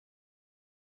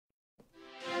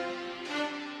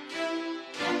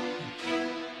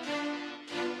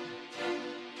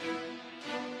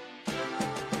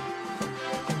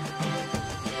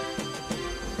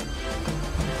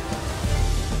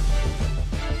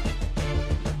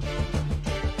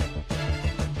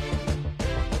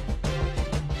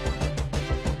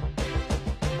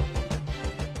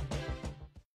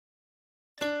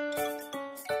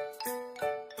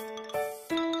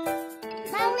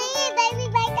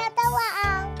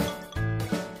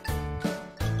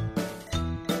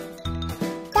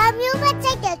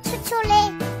ကြိုက်တဲ့ချွတ်ချွတ်လေး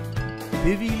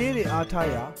Baby လေးတွေအားထား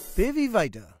ရ Baby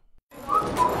Vita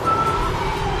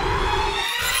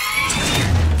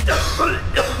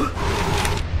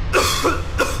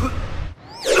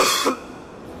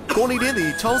ကိုနေတင်းသ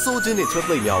ည်ချောင်းဆိုးခြင်းနှင့်ထွက်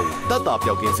သိမ်းများကိုတတ်တာ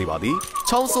ပြောက်ကင်းစေပါသည်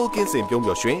ချောင်းဆိုးကင်းစင်ပြုံး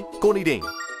ပျော်ရွှင်ကိုနေတင်း ကျ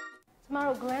မ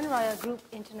တို့ Grand Royal Group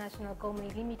International Company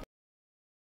Limited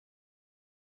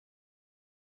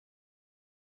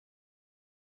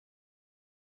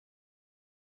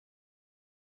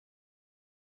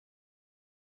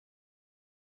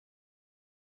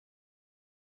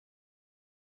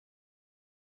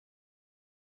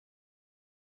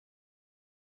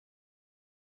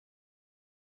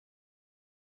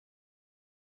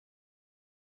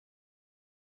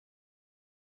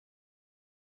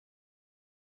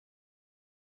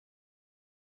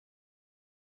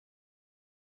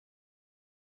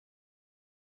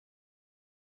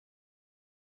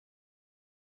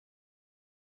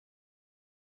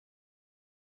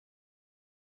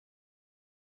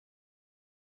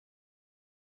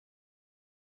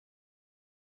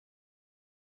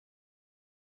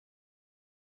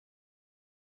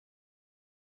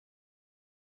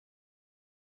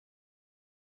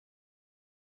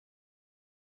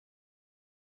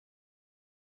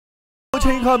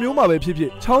ချိန်ခါမျိုးမှာပဲဖြစ်ဖြ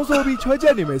စ်ချောင်းဆိုးပြီးချွဲချ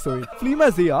က်နေမယ်ဆိုရင် Flea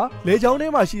Mat ဈေးဟာလေချောင်းထဲ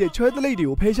မှာရှိတဲ့ချွဲသလိပ်တွေ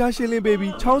ကိုဖယ်ရှားရှင်းလင်းပေး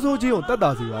ပြီးချောင်းဆိုးခြင်းကိုတတ်တာ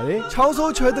စေပါတယ်ချောင်း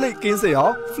ဆိုးချွဲသလိပ်ကင်းစေအော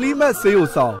င် Flea Mat ဈေးကို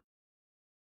စောင့်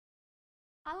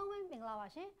အားလုံးပဲမင်္ဂလာပါ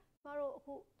ရှင်ကျမတို့အ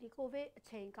ခုဒီကိုဗစ်အ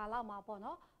ချိန်ကာလမှာပေါ့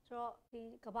နော်ဆိုတော့ဒီ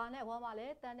ကမ္ဘာနဲ့အဝန်းမှာလ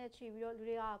ည်းတန်းနဲ့ချီပြီးတော့လူ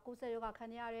တွေကကူးစက်ရောဂါခံ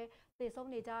ရတယ်သေဆုံး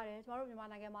နေကြရတယ်ကျမတို့မြန်မာ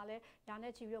နိုင်ငံမှာလည်းညာ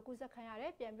နဲ့ချီပြီးတော့ကူးစက်ခံရတ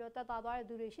ယ်ပြန်ပြီးတော့တက်တာသွားတဲ့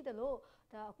သူတွေရှိတယ်လို့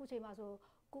ဒါအခုချိန်မှာဆို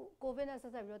ကိုဗစ်နဲ့ဆ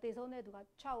က်ဆက်ပြီးတော့သေဆုံးတဲ့သူက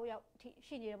6ယောက်အထိ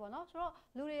ရှိနေတယ်ပေါ့နော်ဆိုတော့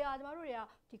လူတွေကကျမတို့တွေက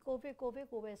ဒီကိုဗစ်ကို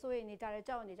ပဲစိုးရိမ်နေကြတယ်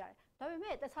ကြောက်နေကြတယ်ဒါပေ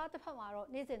မဲ့တခြားတစ်ဖက်မှာတော့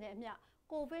နေ့စဉ်နဲ့အမျှ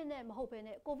ကိုဗစ်နဲ့မဟုတ်ဘဲ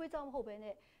နဲ့ကိုဗစ်ကြောင့်မဟုတ်ဘဲ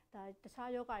နဲ့ဒါတခြား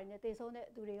ယောဂါတွေနဲ့သေဆုံးတဲ့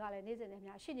သူတွေကလည်းနေ့စဉ်နဲ့အ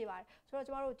မျှရှိနေပါတယ်ဆိုတော့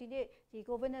ကျမတို့ဒီနေ့ဒီ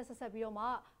ကိုဗစ်နဲ့ဆက်ဆက်ပြီးတော့မှ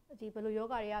ဒီဘယ်လိုယော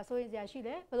ဂါတွေကစိုးရိမ်စရာရှိ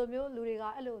လဲဘယ်လိုမျိုးလူတွေက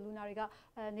အဲ့လိုလူနာတွေက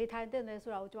နေထိုင်တဲ့လဲ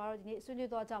ဆိုတာကိုကျမတို့ဒီနေ့ဆွေး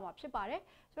နွေးသွားကြမှာဖြစ်ပါတယ်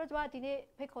ဆိုတော့ကျမဒီနေ့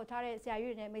ဖိတ်ခေါ်ထားတဲ့ဆရာကြီး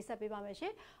တွေနဲ့မိတ်ဆက်ပေးပါမယ်ရှ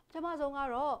င်ပထမဆုံးက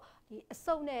တော့ဒီအ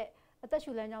ဆုတ်နဲ့အသက်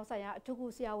ရှူလမ်းကြောင်းဆိုင်ရာအထူးကု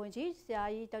ဆရာဝန်ကြီးဆရာ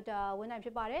ကြီးဒေါက်တာဝင်းနိုင်ဖြ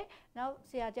စ်ပါတယ်။နောက်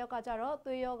ဆရာတယောက်ကကျတော့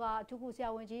သွေးရောဂါအထူးကုဆရာ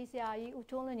ဝန်ကြီးဆရာကြီးဦး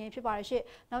ထွန်းလွင်ငင်းဖြစ်ပါတယ်ရှင့်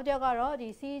။နောက်တယောက်ကတော့ဒီ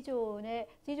စီးချို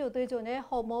သွေးချိုနဲ့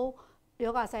ဟော်မုန်း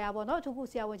ယောဂဆိုင်ရာပေါ့နော်အထူးကု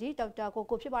ဆရာဝန်ကြီးဒေါက်တာကို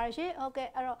ဖြစ်ပါတယ်ရှင့်။ဟုတ်ကဲ့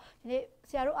အဲ့တော့ဒီနေ့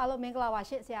ဆရာတို့အားလုံးမင်္ဂလာပါ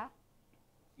ရှင့်ဆရာ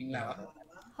။မင်္ဂလာပါ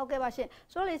ဟုတ်ကဲ့ပါရှင်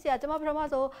ဆိုတော့လေဆရာကျွန်မပထမ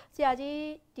ဆုံးဆရာကြီး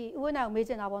ဒီဦးဝင်းနိုင်ကိုမေး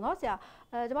ချင်တာပေါ့နော်ဆရာ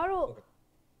ကျွန်မတို့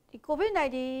ဒီ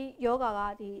COVID-19 ယောဂါက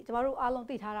ဒီကျွန်မတို့အားလုံး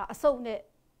သိထားတာအဆုတ်နဲ့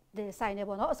ဒီဆိုင်နေ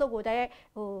ပေါ့နော်အဆုတ်ကိုတည်းရဲ့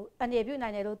ဟိုအနေပြုတ်နို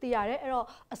င်တယ်လို့သိရတယ်အဲ့တော့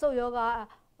အဆုတ်ယောဂ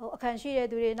ဟိုအခန့်ရှိတဲ့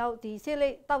သူတွေနောက်ဒီဆေးလိ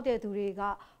ပ်တောက်တဲ့သူတွေက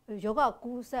ယောဂ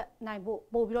ကူးစက်နိုင်ဖို့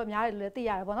ပို့ပြီးတော့များတယ်လို့လည်းသိ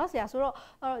ရတယ်ပေါ့နော်ဆရာဆိုတော့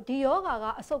ဒီယောဂက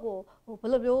အဆုတ်ကိုဟိုဘ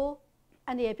ယ်လိုမျိုး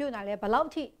အနေပြုတ်နိုင်လဲဘယ်လောက်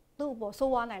အထိသူ့ပေါ်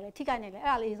ဆိုးဝါးနိုင်လဲထိခိုက်နိုင်လဲ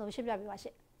အဲ့ဒါလေးဆိုရှင်းပြပေးပါရှ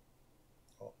င့်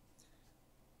ဟုတ်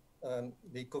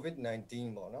ဒီ COVID-19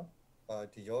 ပေါ့နော်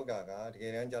ဒီယောဂကတက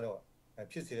ယ်တမ်းကျတော့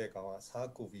ဖြစ်စေတဲ့ကောင်က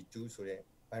SARS-CoV-2 ဆိုတဲ့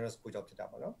virus ကိုကြောင့်ဖြစ်တာ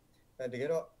ပေါ့နော်တကယ်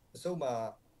တော့အဆုတ်မှာ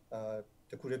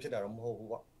တခုတည်းဖြစ်တာတော့မဟုတ်ဘူး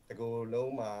ပေါ့တကူ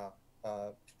လုံးမှာ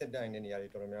ဖြစ်တိုင်းတဲ့နေရာတွေ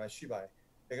တော်တော်များများရှိပါတယ်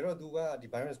တကယ်တော့သူကဒီ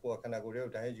virus ကိုခန္ဓာကိုယ်ထဲ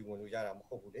ကိုတိုင်းယူဝင်လို့ရတာမ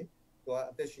ဟုတ်ဘူးလေသူက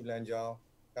အသက်ရှူလမ်းကြောင်း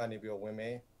ကနေပြီးတော့ဝင်မ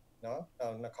ယ်နော်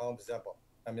နှာခေါင်းပါးစပ်ပေါ့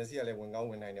မျက်စိကလည်းဝင်ကောင်း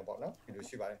ဝင်နိုင်တယ်ပေါ့နော်ဒီလို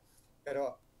ရှိပါတယ်အဲ့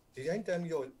တော့ဒီတိုင်းတန်း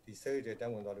ပြီးတော့ဒီ cell တွေတ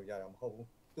န်းဝင်သွားလို့ရတာမဟုတ်ဘူး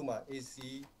သူ့မှာ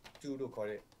AC2 လို့ခေါ်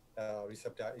တဲ့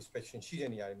receptor expression ရှိ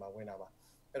တဲ့နေရာတွေမှာဝင်တာပါ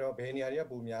အဲ့တော့ဘယ်နေရာတွေက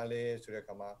ပုံများလဲဆိုတဲ့အ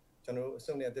ခါမှာကျွန်တော်တို့အ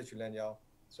ဆုတ်နဲ့အသက်ရှူလမ်းကြောင်း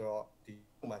ဆိုတော့ဒီ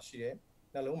မှာရှိတယ်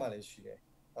နှလုံးမှာလည်းရှိတယ်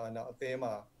နောက်အသေး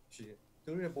မှာရှိတယ်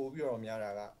သူတို့တွေပို့ပြီးတော့များ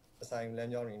တာကအဆိုင်လ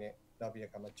မ်းကြောင်းတွေနဲ့နောက်ပြီးတဲ့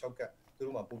အခါမှာ6ကပ်သူ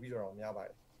တို့မှာပို့ပြီးတော့များပါတ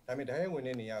ယ်ဒါပေမဲ့ဓာတ်ရိုက်ဝင်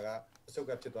တဲ့နေရာကအဆုတ်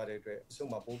ကဖြစ်သွားတဲ့အတွက်အဆုတ်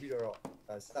မှာပို့ပြီးတော့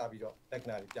စပြီးတော့လက္ခ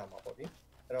ဏာတွေပြမှာပေါ့လေ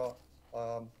အဲ့တော့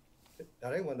ဓာ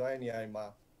တ်ရိုက်ဝင်သွားတဲ့နေရာတွေမှာ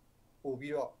ပို့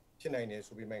ပြီးတော့ဖြစ်နိုင်တယ်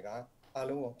ဆိုပေမဲ့ကအား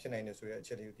လုံးကိုဖြစ်နိုင်တယ်ဆိုတဲ့အ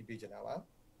ချက်လေးကိုသိပေးချင်တာပါ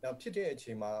နောက်ဖြစ်တဲ့အ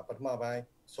ချိန်မှာပထမပိုင်း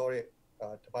စောတဲ့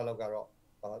တစ်ပတ်လောက်ကတော့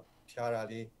ဖျားတာ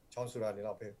လေးချောင်းဆူတာလေး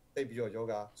တော့ပဲတိတ်ပြီးတော့ယော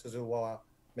ဂဆူဆူဝါး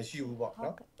မရှိဘူးပေါ့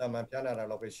နော်တာမန်ဖျားနာတာ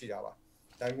တော့ပဲရှိတာပါ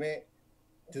ဒါပေမဲ့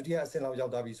ဒုတိယအဆင့်လောက်ရော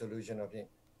က်သွားပြီဆိုလို့ရှိရင်တော့ဖြင့်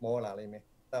မောလာလိမ့်မယ်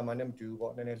တာမန်နဲ့မတူဘူး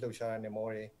ပေါ့နည်းနည်းလှုပ်ရှားတာနဲ့မော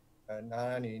တယ်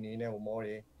နားနေနဲ့မောတ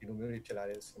ယ်ဒီလိုမျိုးတွေဖြစ်လာ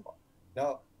တဲ့အဆင့်ပေါ့နော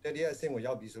က်တတိယအဆင့်ကို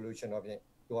ရောက်ပြီဆိုလို့ရှိရင်တော့ဖြင့်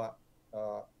သူက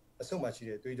အဆုတ်မှာရှိ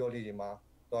တဲ့သွေးကြောလေးတွေမှာ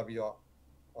သွားပြီးတော့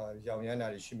ရောင်ရမ်းတာ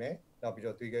တွေရှိမယ်နောက်ပြီး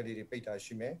တော့သွေးခဲလေးတွေပိတ်တာ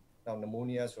ရှိမယ်နောက်နမိုး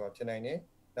နီးယားဆိုတာဖြစ်နိုင်တယ်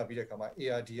နောက်ပြီးတဲ့အခါမှာ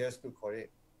ARDS လို့ခေါ်တဲ့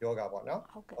ယောဂပေါ့နော်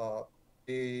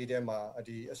ဒီထဲမှာ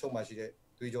ဒီအဆုတ်မှာရှိတဲ့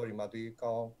သွေးကြောတွေမှာသွေး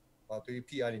ကောင်းသွေး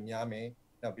ဖိအားတွေများမယ်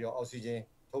နောက်ပြီးတော့အောက်ဆီဂျင်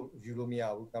ထုတ်ယူလို့မရ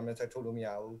ဘူးကာဗွန်ဒိုင်အောက်ဆိုက်ထုတ်လို့မရ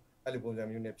ဘူးအဲ့လိုပုံစံ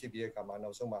မျိုးနဲ့ဖြစ်ပြီးတဲ့အခါမှာ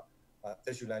နောက်ဆုံးမှာသ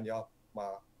က်ရှူလမ်းကြောင်းမှာ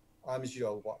အားမ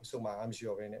ရှိတော့ဘူးပေါ့အဆုံးမှာအားမ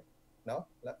ရှိတော့ဘဲနဲ့နော်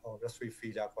respiratory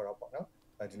failure ခေါ်တာပေါ့နော်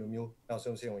ဒီလိုမျိုး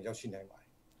နောက်ဆုံးအဆင့်ကိုရောက်ရှိနိုင်ပါ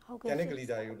တယ်ဟုတ်ကဲ့ကျန်တဲ့က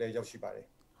လေးစားတွေကိုလည်းရောက်ရှိပါ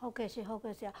တယ်ဟုတ်ကဲ့ရှင်ဟုတ်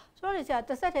ကဲ့ဆရာဆိုတော့ဆရာ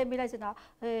တစ်ဆက်တည်းပြလိုက်စတာ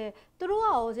သူတို့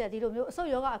ကရောဆရာဒီလိုမျိုးအဆုတ်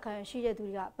ယောဂအခန်းရှိ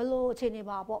တဲ့သူတွေကဘယ်လိုအခြေအနေ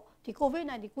မှာပေါ့ဒီ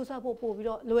COVID-19 ကူးစက်ဖို့ပို့ပြီး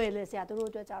တော့လွယ်လေ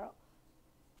ဆရာတို့အတွက်ကြတော့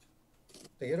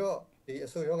တကယ်တော့ဒီ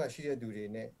အဆုတ်ယောဂရှိတဲ့သူတွေ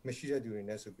နဲ့မရှိတဲ့သူ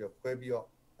တွေနဲ့ဆိုပြီးတော့ခွဲပြီးတော့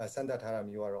စမ်းသပ်ထားတာ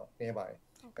မျိုးကတော့နည်းပါ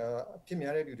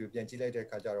တယ်ဖြစ်များတဲ့လူတွေပြန်ကြည့်လိုက်တဲ့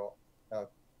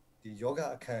အခါကျတော့ဒီယော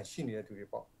ဂအခန်းရှိနေတဲ့သူ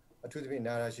တွေပေါ့အထူးသဖြ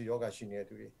င့်နာရာရှိယောဂရှိနေတဲ့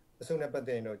သူတွေအဆုတ်နဲ့ပတ်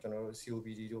သက်ရင်တော့ကျွန်တော်တို့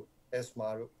COPD တို့ asthma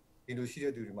တို့ဒီလိုရှိ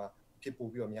တဲ့သူတွေ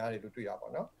မှာဖြစ်ပို့ပြီးတော့များတယ်လို့တွေ့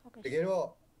ရပါတော့တ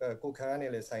ကယ်တော့ကိုခံရနဲ့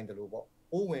လည်းဆိုင်တယ်လို့ပေါ့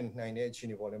ပိုးဝင်နိုင်တဲ့အခြေအ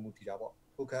နေပေါ်လည်းမူ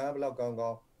တည်တာပေါ့ကိုခံရဘလောက်ကောင်းကော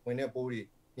င်းဝင်တဲ့ပိုးတွေ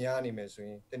များနေမယ်ဆို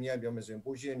ရင်တနည်းပြောမယ်ဆို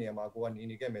ရင်ပိုးရှိတဲ့နေရာမှာကိုက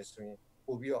နေခဲ့မယ်ဆိုရင်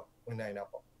ပို့ပြီးတော့ဝင်နိုင်တာ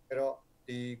ပေါ့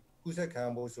အဲ့တော့ဒီကူး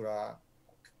စက်ခံဖို့ဆိုတာ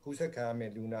ကူးစက်ခံရမ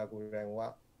ယ့်လူနာကိုယ်တိုင်က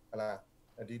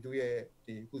ဟလာဒီသူရဲ့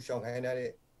ဒီကူရှောင်ခိုင်း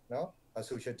တဲ့နော်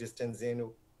social distancing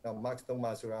တို့နော် mask သုံး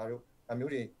ပါဆိုတာတို့အ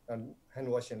မျိုးတွေ hand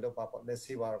washing လုပ်ပါပေါ့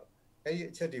လက်ဆေးပါတော့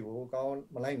အဲ့ဒီအချက်တွေကိုကောင်း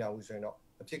မလိုက်နိုင်ဘူးဆိုရင်တော့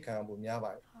အဖြစ်ခံရဖို့များပါ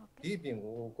တယ်ဒီအပြင်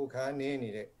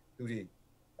ကိုခါနေနေတဲ့လူ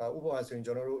တွေဥပမာဆို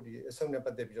ရင်ကျွန်တော်တို့ဒီအဆုတ်နဲ့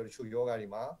ပတ်သက်ပြီးတော့တချို့ယောဂ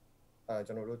တွေမှာ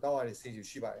ကျွန်တော်တို့တောက်ရတဲ့ဆေးတွေ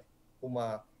ရှိပါတယ်ဥပ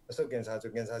မာအဆုတ်ကင်ဆာ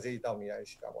ဆိုကင်ဆာဆေးတောက်နေ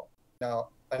ရရှိတာပေါ့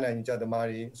နောက်အနိုင်ကြသ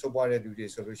မားတွေဆုပ်ပွားတဲ့လူတွေ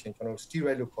ဆိုလို့ရှိရင်ကျွန်တော်တို့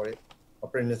steroid လို့ခေါ်တဲ့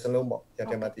prednisolone ပေါ့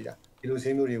ရတဲ့မှာတည်တာဒီ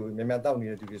လိုဆေးမျိုးတွေကိုများများတောက်နေ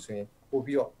တဲ့လူတွေဆိုရင်ပို့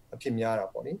ပြီးတော့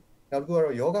အဖြစ်များတာပေါ့နိနောက်တစ်ခုက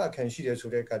တော့ယောဂအခန်းရှိတယ်ဆို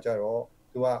တဲ့အခါကျတော့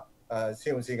သူ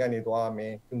ကဆေးရုံဆေးကနေသွားရ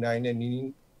မယ်လူနိုင်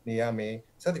နဲ့နီးနေရမယ်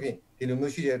စသဖြင့်ဒီလို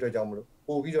မျိုးရှိတဲ့အတွက်ကြောင့်မလို့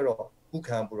ပို့ပြီးတော့ခုခံ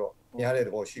ပို့တော့များတဲ့သ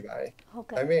ဘောရှိပါ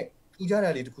တယ်ဒါပေမဲ့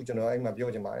ထူးခြားတာလေးတစ်ခုကျွန်တော်အဲ့မှာပြော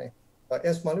ချင်ပါတယ်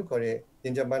asthma လို့ခေါ်တဲ့ရ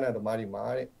င်ကြပ်ပန်းနာသမားတွေမှာ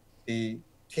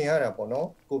တဲ့ဒီထင်ရတာပေါ့နော်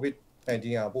COVID-19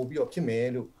 ကပို့ပြီးတော့ဖြစ်မ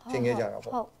ယ်လို့ထင်ခဲ့ကြတာ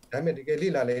ပေါ့ဒါပေမဲ့တ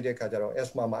ကယ်လေ့လာလိုက်တဲ့အခါကျတော့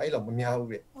asthma မှာအဲ့လောက်မများ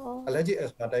ဘူးတဲ့ allergic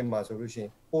asthma type မှာဆိုလို့ရှိရင်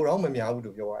ပိုတော့မများ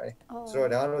ဘူးလို့ပြောပါတယ်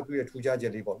ဆိုတော့ဒါကတော့သူ့ရဲ့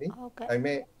ထူးခြားချက်လေးပေါ့လေဒါပေ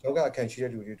မဲ့ယောဂအခန်းရှိတဲ့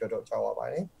လူတွေအတွက်တော့ကြောက်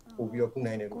ရပါတယ်ပို့ပြီးတော့ခု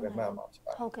နိုင်တယ်လို့ပဲမှတ်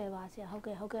မှာဖြစ်ပါတယ်ဟုတ်ကဲ့ပါဆရာဟုတ်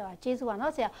ကဲ့ပါကျေးဇူးပါเน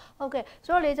าะဆရာဟုတ်ကဲ့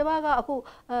ဆိုတော့လေကျမကအခု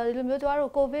ဒီလိုမျိုးကျ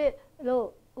မတို့ COVID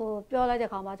လို့ပြောလိုက်တဲ့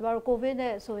ခါမှာကျမတို့ COVID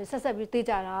နဲ့ဆိုရင်ဆက်ပြီးသိ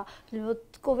ကြတာဒီလိုမျိုး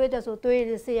COVID တဲ့ဆိုသွေး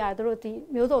တွေစစ်ရတယ်တို့ဒီ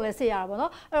မျိုးစုံလည်းစစ်ရတာပေါ့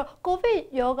နော်အဲ့တော့ COVID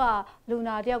ယောဂလူ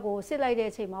နာတယောက်ကိုစစ်လိုက်တဲ့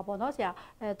အချိန်မှာပေါ့နော်ဆရာ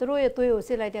တို့ရဲ့သွေးကို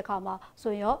စစ်လိုက်တဲ့ခါမှာ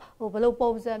ဆိုရင်ရောဘယ်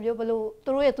လိုပုံစံမျိုးဘယ်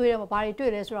လိုတို့ရဲ့သွေးထဲမှာဘာတွေ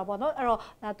တွေ့လဲဆိုတာပေါ့နော်အဲ့တော့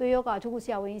ဒါသွေးယောဂအထူး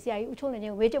ဆရာဝန်ကြီးဆရာကြီးဦးချုံးလင်းချ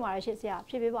င်းဝေးကြပါရရှင့်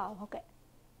ဆရာဖြည့်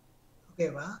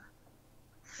ပေးပါဦးဟုတ်ကဲ့ပါ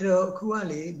အဲ့တော့အခု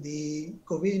ကလေဒီ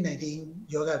COVID-19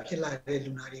 ယောဂဖြစ်လာ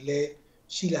တဲ့လူနာတွေလည်း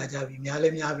ရှိလာကြပြီများ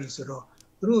လည်းများပြီဆိုတော့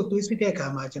သူတို့သွေးစစ်တဲ့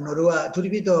အခါမှာကျွန်တော်တို့ကအထူး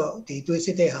သဖြင့်တော့ဒီသွေး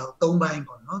စစ်တဲ့ဟာ၃ပို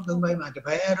င်းပေါ့နော်၃ပိုင်းမှာတစ်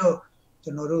ပိုင်း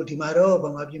ကတော့ကျွန်တော်တို့ဒီမှာတော့ဗ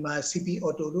မာပြည်မှာ CP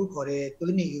auto လို့ခေါ်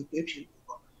တဲ့သွေးနေယူသွေးဖြူ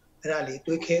ပေါ့အဲ့ဒါလေး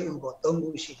သွေးခဲဥပေါ့၃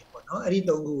ခုရှိတယ်ပေါ့နော်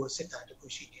အဲ့ဒီ၃ခုကိုစစ်တာ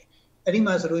တစ်ခုရှိတယ်အဲ့ဒီ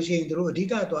မှာဆိုလို့ရှိရင်တို့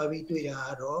အဓိကသွားပြီးတွေ့တာ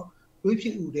ကတော့သွေးဖြူ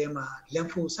ဥထဲမှာ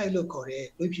lymphocyte လို့ခေါ်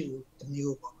တဲ့သွေးဖြူ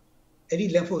တစ်မျိုးပေါ့အဲ့ဒီ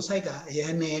lymphocyte ကအ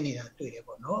ရန်နည်းနေတာတွေ့တယ်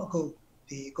ပေါ့နော်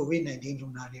အခုဒီ COVID-19 လူ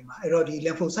နာတွေမှာအဲ့တော့ဒီ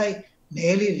lymphocyte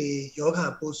နဲလေယောဂ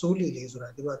ပိုဆိုးလေဆိုတာ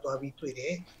သူကသွားပြီးတွေ့တ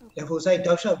ယ် lymphocyte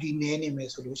တောက်လျှောက်ကြီးနဲနေ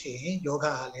မယ်ဆိုလို့ရှိရင်ယောဂ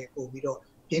ကလ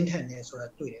ည်းပို့ပြီးတော့ပြင်းထန်နေဆိုတာ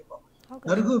တွေ့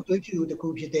တယ်ပေါ့နောက်တစ်ခုသွေးဖြူ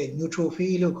တစ်ခုဖြစ်တဲ့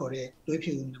neutrophil လို့ခေါ်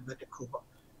တဲ့သွေးဖြူနံပါတ်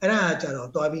တစ်ခုပေါ့အဲ့ဒါ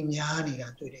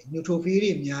ကကြတော့သွားပြီးများနေတာတွေ့တယ် neutrophil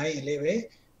တွေများရင်လည်းပဲ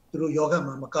သူတို့ယောဂ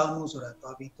မှာမကောင်းဘူးဆိုတာ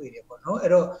သွားပြီးတွေ့တယ်ပေါ့နော်အဲ့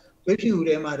တော့သွေး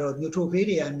ဖြူထဲမှာတော့ neutrophil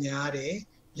တွေကများတယ်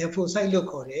lymphocyte လို့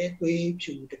ခေါ်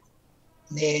တဲ့သွေးဖြူ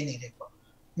တစ်ခုနဲနေတယ်ပေါ့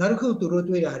နောက်တစ်ခုသူတို့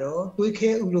တွေ့တာတော့သွေးခဲ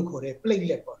ဥလို့ခေါ်တဲ့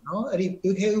platelet ပေါ့နော်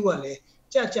အဲ့ဒီသွေးခဲဥကလ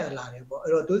ည်းကြလာတယ်ပေါ့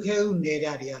အဲ့တော့သွေးခဲဥနေ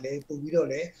တာတွေကလည်းပို့ပြီးတော့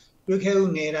လည်းသွေးခဲ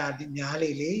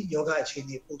ဥနေတာများလေယောဂအခြေအ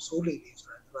နေပို့ဆိုးလေ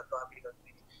ဆိုတာသူကသွားပြီးတော့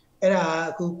တွေ့တယ်အဲ့ဒါ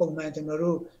အခုပုံမှန်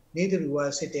ကျွန်တော်တို့နေ့တူ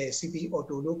ကစစ်တဲ့ CP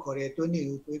auto လို့ခေါ်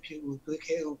တဲ့သွေးနေဥသွေးဖြူဥသွေး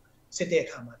ခဲဥစစ်တဲ့အ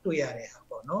ခါမှာတွေ့ရ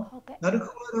တဲ့ဟာပေါ့နော်နောက်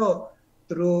တစ်ခုကတော့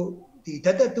သူတို့ဒီ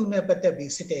ဓာတ်တုနဲ့ပတ်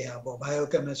သက်ပြီးစစ်တဲ့ဟာပေါ့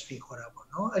biochemistry ခေါ်တာပေါ့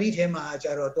နော်အဲ့ဒီထဲမှာကျ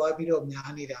တော့တွားပြီးတော့များ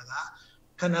နေတာ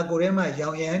ကခန္ဓာကိုယ်ထဲမှာ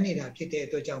ရောင်ရမ်းနေတာဖြစ်တဲ့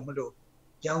အတွက်ကြောင့်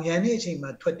မလို့ရောင်ရမ်းတဲ့အချိန်မှာ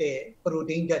ထွက်တဲ့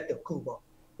protein ဓာတ်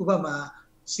တစ်ခုပေါ့ဥပမာ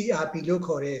CRP လို့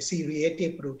ခေါ်တဲ့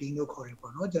C-reactive protein လို့ခေါ်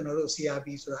တယ်ပေါ့နော်ကျွန်တော်တို့ CRP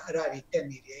ဆိုတာအဲ့ဒါတွေတက်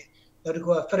နေတယ်နောက်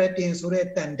တစ်ခုက ferritin ဆိုတဲ့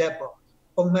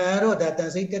တန်ဓာတ်ပေါ့ပုံမှန်တော့ဒါ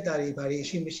တန်စိတ်တက်တာတွေဘာတွေ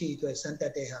ရှိမရှိအတွက်စမ်း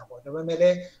တက်တဲ့ဟာပေါ့ဒါပေမဲ့လ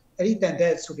ည်းအဲ့ဒီ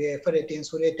တန်ဓာတ်ဆိုတဲ့ ferritin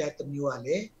ဆိုတဲ့ဓာတ်တစ်မျိုးကလ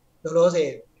ည်းလောလောဆယ်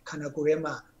ခန္ဓာကိုယ်ထဲ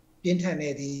မှာပြင်း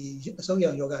ထန်တဲ့ဒီ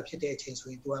အဆုတ်ရောင်ယောဂဖြစ်တဲ့အချိန်ဆို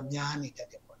ရင်သူကများနေ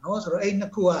တတ်တယ်ပေါ့နော်ဆိုတော့အဲ့နှ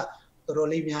စ်ခု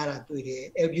ကတော်တော်လေးများတာတွေ့တယ်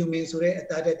albumin ဆိုတဲ့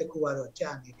အသားဓာတ်တစ်ခုကတော့ကျ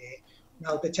နေ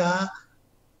တယ်နောက်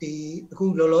တခြားဒီအခု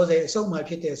လောလောဆယ်အဆုတ်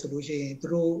မှာဖြစ်တယ်ဆိုလို့ရှိ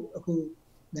ရင်သူတို့အခု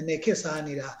နည်းနည်းခက်စား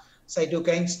နေတာ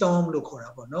cytokine storm လို့ခေါ်တာ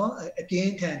ပေါ့နော်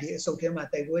အပြင်းထန်ဒီအဆုတ်ထဲ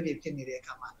မှာတိုက်ပွဲတွေဖြစ်နေတဲ့အ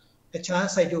ခါမှာတခြား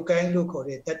cytokine လို့ခေါ်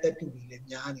တဲ့ဓာတ်တူတွေလည်း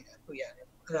များနေတာတွေ့ရတယ်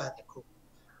အဲ့ဒါတစ်ခု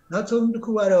နောက်ဆုံးတစ်ခု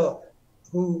ကတော့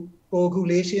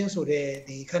coagulation ဆိုတဲ့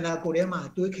ဒီခန္ဓာကိုယ်ထဲ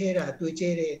မှာတွေးခဲတာတွေးကျဲ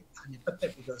တဲ့အနေပတ်သ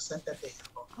က်ပြီးတော့စမ်းသပ်တဲ့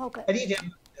ပေါ့အဲ့ဒီတ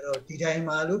ည်းတော့ဒီတို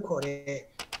င်းမှာလို့ခေါ်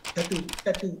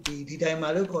တဲ့ဓာတုဒီတိုင်းမှာ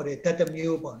လို့ခေါ်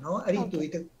တဲ့ဓာတ်မျိုးပေါ့နော်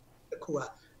အဲ့ဒီတွေးတစ်ခု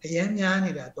ကအ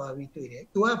ရန်များနေတာတွားပြီးတွေ့တယ်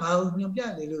သူကဘာလို့ညွှန်ပြ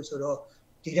နေလို့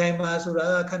ဆိုတော့ဒီတိုင်းမှာ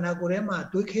ဆိုတာကခန္ဓာကိုယ်ထဲ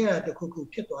မှာတွေးခဲတာတစ်ခု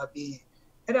ဖြစ်သွားပြီး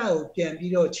အဲ့ဒါကိုပြန်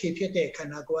ပြီးတော့ခြေဖြစ်တဲ့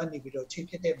ခန္ဓာကိုယ်ကနေပြီးတော့ခြေ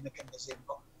ဖြစ်တဲ့ mechanism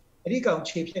ပေါ့အဲ့ဒီကောင်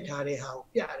ခြေဖြစ်ထားတဲ့ဟာကို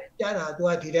ပြတာသူ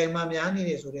ကဒီတိုင်းမှာများနေ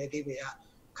တယ်ဆိုတဲ့အဓိပ္ပာယ်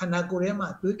ကခန္ဓာကိုယ်ထဲမှာ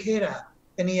တွေးခဲတာ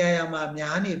တဏှာ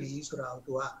မှာများနေပြီဆိုတာကို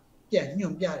သူကပြန်ညွှ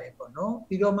န်ပြ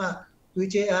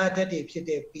တယ်ပေါ့နော်ပြီးတော့မှတွေးကျဲအားဓာတ်တွေဖြစ်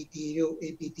တဲ့ PT တို့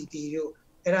APTT တို့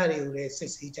အဲ့ဒါတွေကိုလည်းစ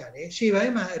စ်ဆေးကြတယ်ရှေ့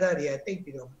ပိုင်းမှာအဲ့ဒါတွေကတိတ်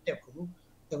ပြီးတော့မတက်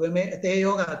ဘူးဒါပေမဲ့အသေး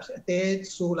ယောဂအသေး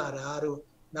ဆိုးလာတာတို့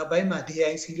နောက်ပိုင်းမှာ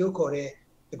DIC လို့ခေါ်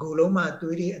တဲ့ဒီကိုယ်လုံး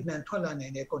မှာတွေးတွေအနှံထွက်လာ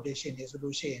နိုင်တဲ့ condition တွေဆို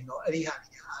လို့ရှိရင်တော့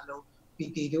အဲ့ဒီဟာတွေအားလုံး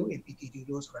PT တို့ APTT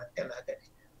တို့ဆိုတာတက်လာ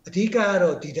တယ်အဓိကက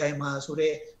တော့ဒီတိုင်းမှာဆို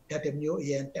တဲ့ဓာတ်မျိုး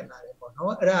အရင်တက်လာတယ်ပေါ့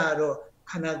နော်အဲ့ဒါကတော့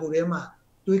ခန္ဓာကိုယ်ထဲ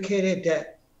မှာတွေးခဲတဲ့ဓာတ်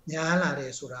များလာ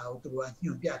တယ်ဆိုတာကိုသူတို့က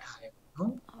ညွှန်ပြထား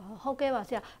တယ်နော်ဟုတ်ကဲ့ပါ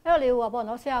ဆရာအဲ့တော့လေ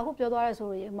ဟိုပါပေါ့နော်ဆရာအခုပြောသွားရဲဆို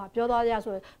ရင်ပြောသွားရ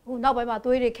ဆိုရင်အခုနောက်ပိုင်း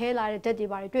မှာသွေးတွေခဲလာတဲ့ဓာတ်တွေ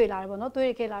ပါတယ်တွေ့လာတယ်ပေါ့နော်သွေး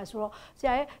တွေခဲလာတယ်ဆိုတော့ဆ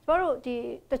ရာရဲ့ကျွန်တော်တို့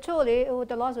ဒီတချို့လေ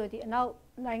ဟိုတလောဆိုဒီအနောက်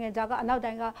နိုင်ငံခြားကအနောက်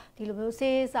တိုင်းကဒီလို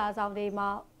မျိုးဆေးစာဆောင်တွေ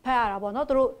မှာဖတ်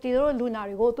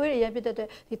ရတာပေါ့နော်သူတို့လူနာတွေကိုသွေးတွေရဖြစ်တဲ့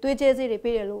ဒီသွေးကျဲဆေး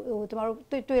တွေပေးတယ်လို့ဟို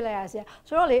ကျွန်တော်တို့တွေ့လိုက်ရဆရာ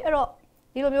ဆိုတော့လေအဲ့တော့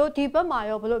ဒီလိုမျိုးဒီဘက်မှာ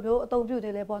ရောဘယ်လိုမျိုးအသုံးပြု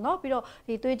နေလဲပေါ့နော်ပြီးတော့ဒီ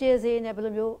သွေးကျဲဆေးနဲ့ဘယ်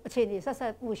လိုမျိုးအခြေအနေဆ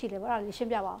က်မှုရှိလဲပေါ့အဲ့ဒါလေးရှ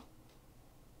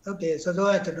င်းပြပါဦးဟုတ်တယ်စောစော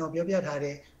ကကျွန်တော်ပြောပြ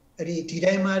ထားတဲ့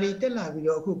အဲ့ဒီတိုင်းမှာ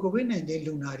တက်လာပြီးတော့အခု COVID-19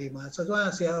 လူနာတွေမှာစောစော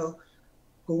ကဆရာ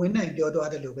ကိုဝင်းနိုင်ပြောသွား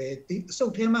တယ်လို့ပဲဒီအဆု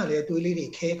တ်ထဲမှာလည်းသွေးလေး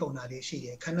တွေခဲကုန်တာလေးရှိတ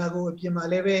ယ်ခန္ဓာကိုယ်အပြင်မှာ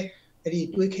လည်းပဲ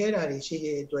အဲ့ဒီသွေးခဲတာတွေ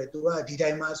ရှိတဲ့အတွက်သူကဒီ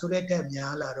တိုင်းမှာဆို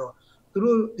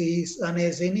တဲ့ဓာတ်များလာတော့သူတို့ဒီစာန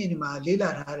ယ်ဇင်းတွေမှာ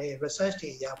လေ့လာထားတဲ့ research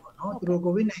တွေရပါတော့သူတို့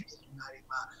COVID-19 လူနာ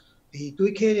တွေမှာဒီ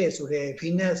သွေးခဲတယ်ဆိုတဲ့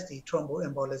venous ဒီ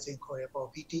thromboembolism ခေါ်ရပေါ့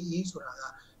VTE ဆိုတာက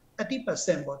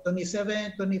30% ပေါ့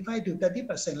25 to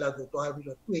 30% လောက်ကိုတွားပြီး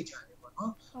တော့တွေ့ကြ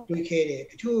တယ်ပေါ့နော်တွေ့ခဲတယ်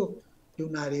တချို့လူ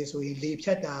နာတွေဆို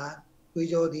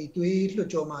ရင်လေဖြတ်တာသွေးကြောဒီသွေးလွှတ်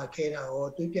ကြောမှာခဲတာရော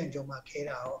သွေးပြန်ကြော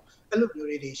မှာခဲတာရောအဲ့လို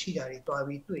မျိုးတွေရှိတာတွေတွား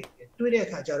ပြီးတွေ့တဲ့အ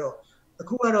ခါကျတော့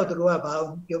အခုကတော့သူတို့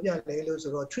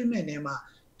ကဘာပြောပြလဲလို့ဆိုတော့ treatment ထဲ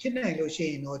မှာဖြစ်နိုင်လို့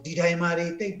ရှိရင်တော့ဒီတိုင်းမှာတွေ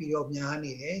တိတ်ပြီးတော့များ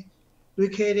နေ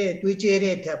တယ်သွေးခဲတဲ့သွေး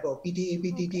ကျဲတဲ့ဓာတ်ပေါ့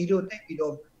PTA-PTT တို့တိတ်ပြီး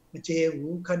တော့မကျဲ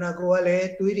ဘူးခန္ဓာကိုယ်ကလည်း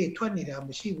သွေးတွေထွက်နေတာမ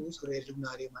ရှိဘူးဆိုတဲ့လူ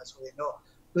နာတွေမှာဆိုရင်တော့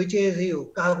သွေးကျဲဆေး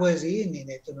ကိုကာကွယ်ဆေး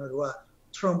အနေနဲ့ကျွန်တော်တို့က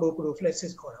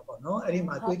thromboprophylaxis ခေါ်တာပေါ့နော်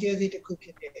အဲ့ဒီမှာသွေးကျဲဆေး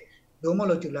တစ်ခုဖြစ်တဲ့ low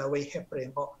molecular weight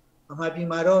heparin ပေါ့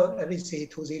အမှပြင်မှာတော့အဲ့ဒီဆေး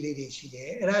ထိုးဆေးလေးတွေရှိ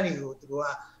တယ်အဲ့ဒါတွေကိုသူတို့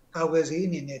ကကာကွယ်ဆေး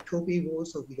အနေနဲ့ထိုးပြီးဖို့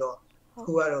ဆိုပြီးတော့အ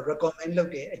ခုကတော့ recommend လု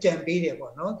ပ်တယ်အကြံပေး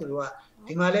တယ်ပေါ့နော်သူတို့က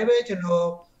ဒီမှာလည်းပဲကျွန်တော်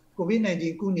COVID-19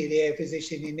 ကုနေတဲ့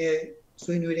physician တွေနဲ့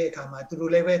ဆွေးနွေးတဲ့အခါ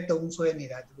မှာသူတို့လည်းပဲတုံးဆွဲနေ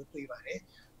တာသူတို့တွေ့ပါ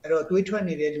တယ်အဲ့တော့သွေးထွက်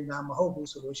နေတဲ့လူနာမဟုတ်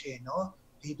ဘူးဆိုလို့ရှိရင်တော့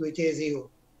ဒီသွေးကျဲဆေး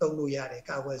ကိုသုံးလို့ရ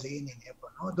တယ်ကာကွယ်ဆေးအနေနဲ့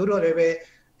ပေါ့နော်တို့တော့လည်းပဲ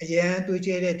အရန်သွေး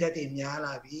ကျဲတဲ့ဓာတ်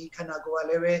တွေများလာပြီခန္ဓာကိုယ်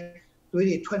ကလ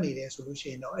ည်းပဲသွေးတွေထွက်နေတယ်ဆိုလို့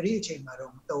ရှိရင်တော့အဲ့ဒီအချိန်မှာ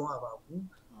တော့မသုံးရပါ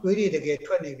ဘူးသွေးတွေတကယ်ထွ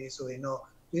က်နေပြီဆို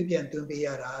ရင်တော့သွေးပြန်သွင်း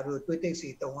ပေးရတာတို့သွေးတိတ်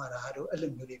စီသုံးရတာတို့အဲ့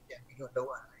လိုမျိုး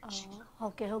တွေပြန်ပြီးတော့လုပ်ရတာရှိတ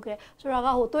ယ်ဟုတ်ကဲ့ဆိုတော့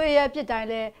ကဟိုသွေးရပြစ်တို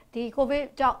င်းလဲဒီကို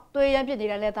ဗစ်ကြောင့်သွေး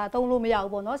ရပြစ်နေတယ်လဲဒါသုံးလို့မရ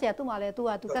ဘူးပေါ့နော်ဆရာသူ့မှာလဲသူ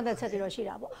ကကန့်သက်ချက်တွေတော့ရှိ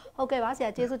တာပေါ့ဟုတ်ကဲ့ပါဆ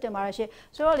ရာကျေးဇူးတင်ပါ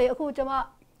တယ်ရှင်ဆိုတော့လေအခုကျွန်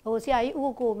မဟို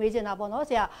ဆရာကြီးဦးကို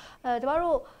မေးချင်တာပေါ့နော်ဆရာကျ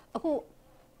မတို့အခု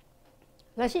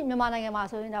လက်ရှိမြန်မာနိုင်ငံမှာ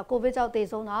ဆိုရင်ဒါကိုဗစ်ကြော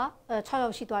င့်သေဆုံးတာ6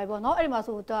ယောက်ရှိသွားပြီပေါ့နော်အဲ့ဒီ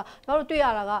မှာဆိုတော့ကျွန်တော်တို့တွေ့ရ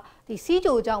တာကဒီစီး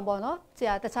ကြိုကြောင့်ပေါ့နော်ဆ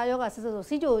ရာတခြားယောဂဆက်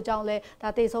ဆိုစီးကြိုကြော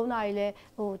င့်လဲဒါသေဆုံးတာတွေလဲ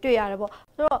ဟိုတွေ့ရ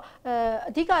တယ်ပေါ့ဆိုတော့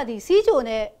အဓိကဒီ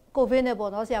စီးကြိုနဲ့ကိုဗစ်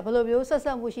နဲ့ပေါ့နော်ဆရာဘယ်လိုမျိုးဆက်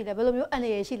ဆက်မှုရှိလဲဘယ်လိုမျိုးအန္တ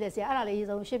ရာယ်ရှိလဲဆရာအဲ့ဒါလေးအရင်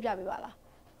ဆုံးရှင်းပြပေးပါ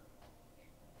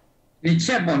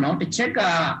လားဒီချက်ပေါ့နော်တစ်ချက်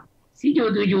ကစီးကြို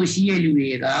သွေးကြိုရှိတဲ့လူ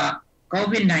တွေက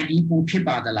COVID-19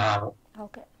 ပိုဖြစ်ပါသ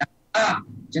လားပေါ့ဟုတ်ကဲ့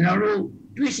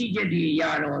ကျွန်တော်တို့တွေ့ရှိချက်တွေရ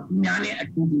တော့သူများနဲ့အ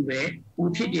တူတူပဲ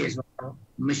ပိုဖြစ်တယ်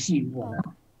ဆိုတော့မရှိဘူးပေါ့နော်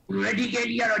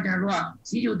theoretically ကတော့ကျွန်တော်တို့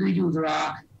ကစီးကြိုသွေးကြို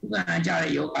ဆိုတာဥက္ကဋ္ဌကြ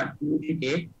တဲ့ယောဂမျိုးဖြစ်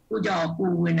တယ်သူကြောင့်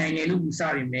ပိုဝင်နိုင်တယ်လို့ယူ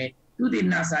ဆရမယ်သူတည်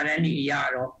နာစာရန်တွေအရ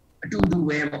တော့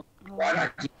အတူတူပဲပေါ့ဟောတာ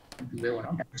ကြ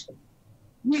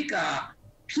ည့်တူပဲပေါ့နော်မြစ်က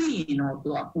ဖြစ်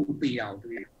ရင်တော့သူကပိုပေးတာ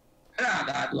ကိုတွေ့တယ်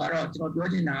အဲ့ဒါကသူကတော့ကျွန်တော်ပြော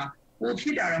ချင်တာ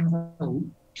ပိုဖြစ်တာတော့မဟုတ်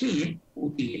ဘူးဖြစ်ရင်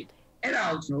ပိုပေးတယ်အဲ့ဒါ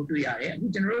ကိုကျွန်တော်တွေ့ရတယ်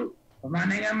အခုကျွန်တော်တို့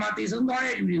ဗမာနိုင်ငံမှာတည်ဆုံးသွား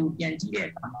တဲ့လူတွေကိုပြန်ကြည့်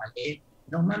တဲ့အခါ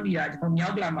မှာလေတော့မှတ်မိတာကျွန်တော်မြော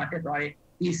က်ကလာမှာတက်သွားတဲ့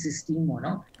A16 ပေါ့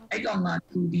နော်အဲ့ကောင်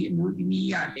ကသူဒီအမျိုးသ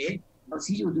မီးရလေ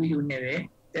စီးကြိုသွေးကြိုနဲ့ပဲ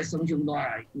တက်ဆုံးရှုံးသွား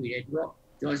တာတွေ့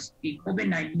တယ်သူတော့ဒီ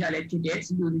COVID-19 ကလည်းဖြစ်တဲ့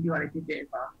စီးကြိုသွေးကြိုကလည်းဖြစ်တဲ့အ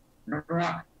ခါ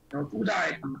တော့ပူတာ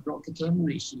ရဲ့တော့ခက်ခဲ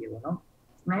မှုတွေရှိတယ်ပေါ့နော်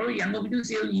ကျွန်တော်တို့ရန်ကုန်ပြည်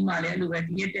သူ့ဆေးရုံကြီးမှာလည်းအဲ့လိုပဲ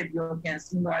ဒီရက်တက်ပြောပြန်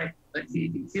ဆင်းသွား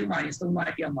တဲ့ဒီဆေးရုံမှာနေဆုံးသွား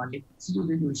တဲ့ကြောင်မှာလေ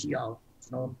စီးကြိုသွေးကြိုရှိအောင်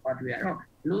ကျွန်တော်ပါတွေ့ရတော့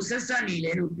လူဆက်ဆက်နေလေ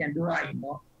လို့ပြန်ပြောရရင်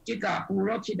တော့จิตကပူ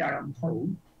တော့ဖြစ်တာတော့မဟုတ်ဘူး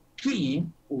ဖြစ်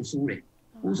ရင်ပူဆိုးတယ်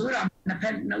ပူဆိုးတာနှစ်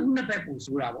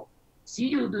ဖက်ပူဆိုးတာပေါ့စီး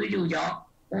ကျူသွေးကျူကြော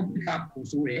င့်ဟော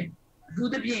ကပူဆိုးတယ်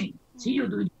အခုတပြင်းစီး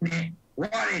ကျူသွေးကျူ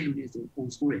နဲ့ဝါတဲ့လူတွေဆိုပူ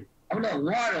ဆိုး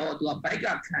တယ်ဟုတ်တော့ဝါတော့သူကဘိုက်က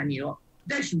ခံနေတော့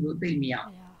တက်ရှူလို့သိမရ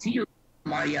စီးကျူ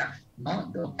မာရီယာနော်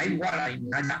တော့ဘိုက်ဝါလာရင်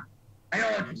ငါကြ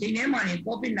အဲ့တော့ဒီနေ့မှနေ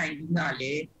COVID-19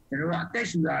 ကလည်းကျွန်တော်တို့အသက်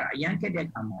ရှူရတာအရန်ခက်တဲ့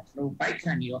ခါမှာကျွန်တော်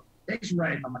ဘိုက်ခံနေတော့တက်ရှူရ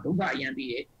တဲ့ခါမှာဒုက္ခအ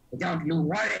ရန်ပြီးတယ်ဒါကြောင့်ဒီလို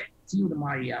ဝါတဲ့စီးကျူသ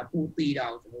မားတွေကပို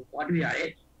သေးတာကိုကျွန်တော်သွားတွေ့ရ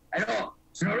တယ်အဲ့တော့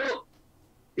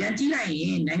ကျွန်တော်တို့ပြန်ကြည့်လိုက်ရ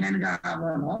င်နိုင်ငံတကာ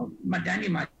ပေါ့နော်မှတ်တမ်း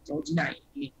တွေမှာကြောက်ကြည့်လိုက်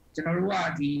ရင်ကျွန်တော်တို့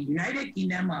ကဒီ United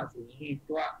Kingdom မှာဆို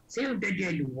ရင်သူကစေုံ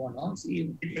တက်တဲ့လူပေါ့နော်စေုံ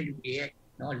တက်တဲ့လူတွေရဲ့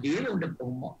နော်၄ပုံတစ်ပုံ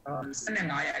ပေါ့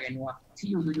15ရာခိုင်နှုန်းကစီ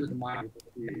ယိုတို့သမားတွေ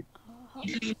တွေ့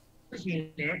တယ်အီတလီရှင်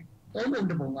လည်း3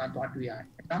ပုံတစ်ပုံကသွားတွေ့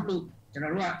ရတယ်ဒါမှမဟုတ်ကျွန်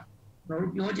တော်တို့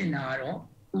ပြောချင်တာ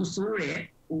ကတော့ပူဆိုးတယ်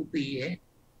ပူသေးတယ်ဒါ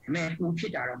ပေ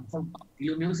မဲ့ပူဖြစ်တာတော့မဟုတ်ပါ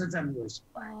ဘူးဒီလိုမျိုးဆက်ဆက်မျိုး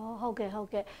ရှိပါတယ်ဟုတ်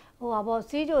ကဲ့ဟိုပါပေါ့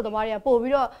စီးကြိုသမားတွေ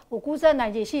ကပို့ပြီးတော့ဟိုကူးစက်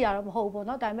နိုင်ခြေရှိတာတော့မဟုတ်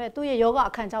ဘူးပေါ့နော်ဒါပေမဲ့သူ့ရဲ့ယောဂ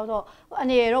အခန့်ကြောင့်တော့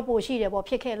အနေရတော့ပိုရှိ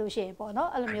တယ်ပေါ့ဖြစ်ခဲ့လို့ရှိရင်ပေါ့နော်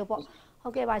အဲ့လို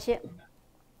မျိုးပေါ့ဟုတ်ကဲ့ပါရှ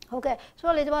င့်ဟုတ်ကဲ့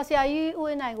ဆိုတော့လေကျွန်မဆရာကြီးဦး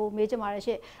ဝင်းနိုင်ကိုမေးချင်ပါတယ်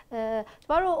ရှ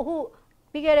င့်ကျွန်တော်တို့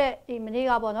အခုပြီးခဲ့တဲ့ဒီမ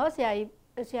နေ့ကပေါ့နော်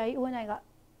ဆရာကြီးဦးဝင်းနိုင်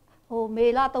ကဟိုမေ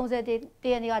လ30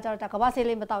ရက်နေ့ကကျတော့ဒါကမ္ဘာ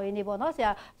ဆေးလေးမတောက်ရင်းနေပေါ့နော်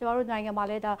ဆရာကျွန်တော်တို့နိုင်ငံမှာ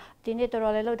လည်းဒါဒီ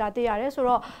နေ့တော်တော်လေးလောက်တာသိရတယ်ဆို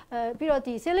တော့ပြီးတော့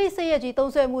ဒီဆေးလေးဆေးရကြီး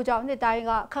သုံးဆွဲမှုကြောင့်နှစ်တို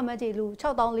င်းကခန့်မှန်းခြေလူ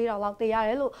6400လောက်သိရ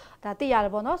တယ်လို့ဒါသိရ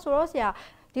တယ်ပေါ့နော်ဆိုတော့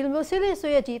ဆရာဒီလိုမျိုးဆေးလေးဆွဲ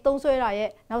ရကြီးသုံးဆွဲတာ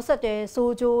ရဲ့နောက်ဆက်တွဲ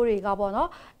ဆိုးကျိုးတွေ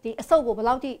ကပေါ့နော်ဒီအဆုတ်ကိုဘယ်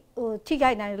လောက်ထိဟိုထိ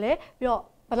ခိုက်နိုင်လဲပြီးတော့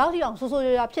ဘယ်လောက်ထိ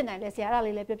အောင်ဆိုးဆိုးရွားရွားဖြစ်နိုင်လဲဆရာအဲ့ဒါ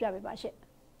လေးလည်းပြောပြပေးပါရှ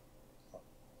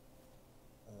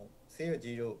င့်ဆေး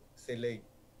ရကြီးတို့ဆေးလိပ်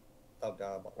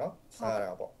တောက်တာပေါ့နော်စား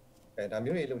တာပေါ့ဒါ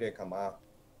မျိုးတွေလုပ်တဲ့အခါ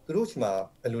မှာသူတို့ချီ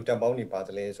မှာဘယ်လိုတက်ပေါင်းနေပါ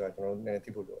သလဲဆိုတာကျွန်တော်တို့နည်းန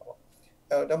ည်းသိဖို့လိုတာပေါ့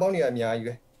တက်ပေါင်းတွေ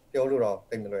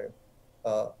အများကြီးပဲပြောလို့တော့သိမလွယ်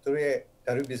သူတို့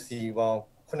ရဲ့ဓာတုပစ္စည်းပေါင်း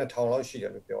9000လောက်ရှိ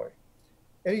တယ်လို့ပြောတယ်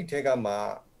အဲ့ဒီထဲကမှ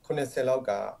90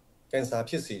လောက်က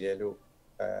ကင်ဆာဖြစ်စေတယ်လို့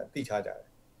သိထားကြတယ်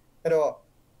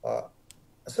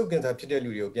အဲ့တော့အဆုတ်ကင်ဆာဖြစ်တဲ့လူ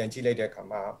တွေကိုပြန်ကြည့်လိုက်တဲ့အခါ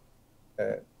မှာ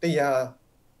100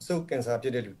အဆုတ်ကင်ဆာဖြ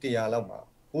စ်တဲ့လူ100လောက်မှာ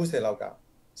90လောက်က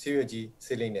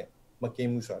ဆေးရွက်ကြီးဆေးလိပ်နဲ့မကင်း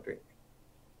ဘူးဆိုတာတွေ့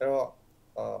တယ်အဲ့တော့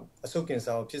အဆုတ်ကင်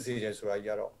ဆာကိုဖြစ်စေတယ်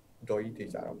ဆိုတာကြီးကတော့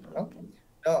အတော်ကြီးသိကြတော့ပေါ့နော်အဲ့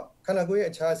တော့ခန္ဓာကိုယ်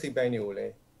ရဲ့အခြားအစိတ်ပိုင်းတွေကိုလ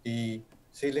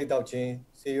ည်းဒီဆေးလိပ်တောက်ခြင်း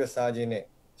ဆေးရွက်စားခြင်းနဲ့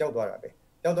ကြောက်သွားတာပဲ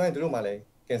ကြောက်သွားရင်တို့မှလ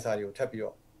ည်းကင်ဆာတွေကို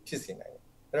ထပ်ပြီးတော့ဖြစ်စေနိုင်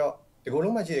တယ်အဲ့တော့ဒီကု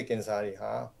လုံးမှာရှိတဲ့ကင်ဆာ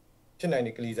တွေဟာဖြစ်နိုင်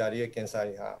တဲ့ကလီစာတွေရဲ့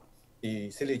ကင်ဆာတွေဟာဒီ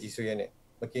ဆေးလိပ်ကြီးဆွေးရ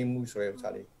နဲ့မကင်းဘူးဆိုတဲ့ဥစ္စာ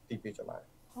လေးသိပြကြပါတယ်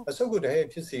အဆုတ်ကိုတည်း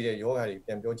ဖြစ်စေတဲ့ယောဂါ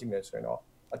တွေပြန်ပြောကြည့်မယ်ဆို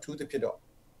ရင်တော့အထူးသဖြ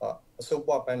င့်တော့အဆုတ်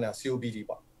ပွားပန်းတာ COPD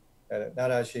ပေါ့နာ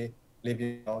တာရှည်လေပြ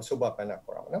င်းအောင်အဆုတ်ပွားပ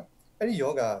န်းတာခေါ်တာပေါ့နော်အဲ့ဒီ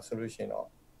ယောဂါဆိုလို့ရှိရင်တော့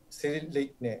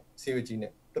ဆေးလိပ်နဲ့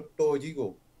ဆေးရွက်ကြီးနဲ့တော်ကြီး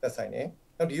ကိုသက်ဆိုင်တယ်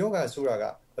နောက်ဒီယောဂါဆိုတာက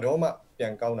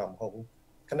ဘယ်တော့မှပြန်ကောင်းတာမဟုတ်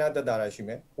ဘူးခဏတက်တာရရှိ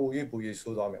မယ်ပို၍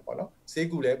ဆိုးသွားမယ်ပေါ့နော်ဆေး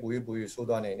ကူလည်းပို၍ဆိုး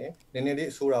သွားနိုင်တယ်နည်းနည်း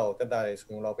လေးအဆိုးတာကိုတက်တာတယ်ဆို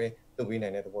ရင်တော့ပဲလုပ်ပေး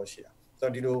နိုင်တဲ့သဘောရှိတာဆို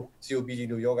တော့ဒီလို COPD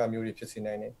လိုယောဂမျိုး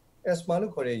တွေဖြစ်စေနိုင်တယ် asthma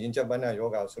လို့ခေါ်တဲ့ရင်ကျပ်ပန်းနာ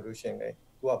ယောဂဆိုလို့ရှိရင်လ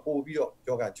ည်းသူကပို့ပြီးတော့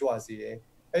ယောဂကြွားစေတယ်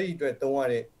အဲ့ဒီအတွက်သုံး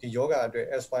ရတဲ့ဒီယောဂအတွက်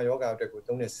asthma ယောဂအတွက်ကို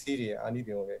သုံးတဲ့ဆေးတွေအာနိသ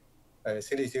င်ကိုလ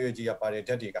ည်းဆေးလေးဆေးရွက်ကြီးကပါတဲ့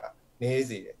ဓာတ်တွေကနေ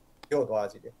စေတယ်ပြော့သွား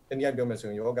စေတယ်တနည်းပြောမယ်ဆို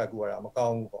ရင်ယောဂကူရတာမကော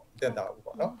င်းဘူးပေါ့တက်တာဘူး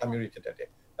ပေါ့နော်ဒါမျိုးတွေဖြစ်တတ်တယ်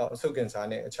နောက်အဆုတ်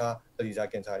ကင်ဆာနဲ့အခြားသတိ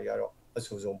စားကင်ဆာတွေကတော့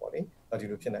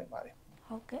အဆိုးဆုံးပေါ့လေဒီလိုဖြစ်နိုင်ပါတယ်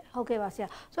ဟုတ်ကဲ့ပါဆရာ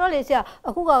ဆိုတော့လေဆရာ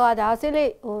အခုကဒါ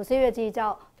ဆေးလိပ်ဟို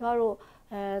ဆေးရွက်ကြီးကြောင့်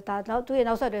ကျွန်တော်တို့ဒါတော့သူ့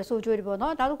ရဲ့နောက်ဆက်တွဲဆိုးကျိုးတွေပေါ့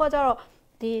နော်နောက်တစ်ခါကျတော့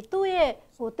ဒီသူ့ရဲ့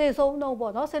ဟိုတေဆုံးနှု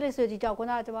န်းပေါ့နော်ဆေးလိပ်ဆေးကြီးကြောင့်ခု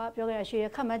နကကျွန်မပြောခဲ့ရရွှေ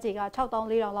ရခက်မှန်းကြီးက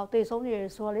6400လောက်တေဆုံးနေတယ်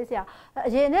ဆိုတော့လေဆရာ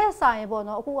အရင်နဲ့ဆိုင်ပေါ့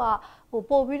နော်အခုက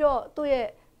ဟိုပို့ပြီးတော့သူ့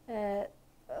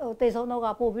ရဲ့ဟိုတေဆုံးနှုန်း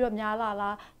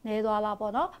ကပို့ပြီးတော့များလာလားနည်းသွား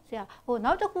လားပေါ့နော်ဆရာ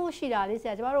ဟိုနောက်တစ်ခုရှိတာလေ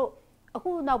ဆရာကျွန်တော်တို့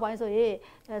အခုနောက်ပိုင်းဆိုရင်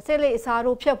ဆေးလိပ်အ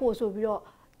စားတို့ဖြတ်ဖို့ဆိုပြီးတော့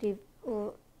ဒီဟို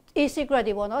e-cigarette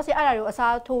တွေပေါ့နော်ဆရာအဲ့ဒါတွေကိုအ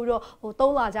စားထိုးပြီးတော့ဟို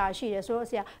သုံးလာကြရှိတယ်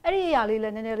ဆိုတော့ဆရာအဲ့ဒီအရာလေးလ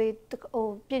ည်းနည်းနည်းလေး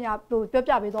ဟိုပညာ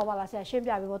ဟိုပြောပြပေးသွားပါလားဆရာရှ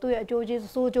င်းပြပေးပေါ့သူ့ရဲ့အကျိုးကျေး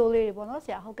ဇူးဆိုးကျိုးလေးတွေပေါ့နော်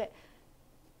ဆရာဟုတ်ကဲ့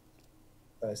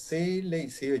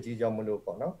ဆေးလိပ်ဆေးရွက်ကြီးကြောင့်မလို့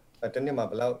ပေါ့နော်တနည်းမှာ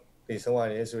ဘယ်လောက်သိဆုံး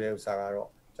ရတယ်ဆိုတဲ့ဥစ္စာကတော့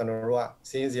ကျွန်တော်တို့က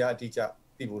စင်းစရာအတိ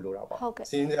အကျသိဖို့လိုတာပေါ့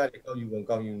စင်းစရာတွေ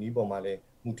ကောက်ယူနီးပေါ်မှာလ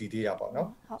ည်းမူတည်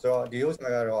သေးတာပေါ့နော်ဆိုတော့ဒီ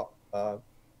ဥစ္စာကတော့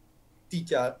တိ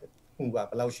ကျမှုက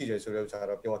ဘယ်လောက်ရှိတယ်ဆိုတဲ့ဥစ္စာက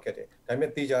တော့ပြောခဲ့တယ်ဒါပေ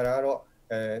မဲ့သိကြတာကတော့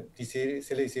ဒီ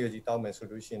ဆေးလိပ်ဆေးရွက်ကြီးတောင်းမယ်ဆို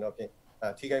လို့ရှိရင်တော့ဖြ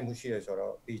င့်ထိခိုက်မှုရှိတယ်ဆို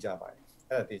တော့သိကြပါ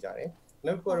တယ်အဲ့ဒါသိကြ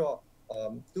တယ်နောက်တစ်ခုကတော့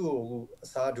သူ့ကို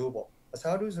အစားထိုးပေါ့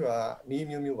အစားထိုးဆိုတာနီး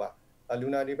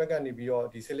မျိုးပါလူနာတွေဘက်ကနေပြီးတော့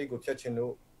ဒီဆေးလိပ်ကိုဖြတ်ချင်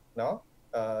လို့နော်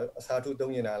အစားထိုး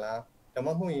သုံးနေတာ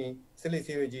လားဒါမှမဟုတ်ရင်ဆေးလိပ်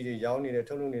ဆေးရွက်ကြီးတွေရောင်းနေ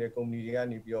တဲ့ထုတ်လုပ်နေတဲ့ကုမ္ပဏီတွေ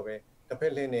ကနေပြီးတော့ပဲတစ်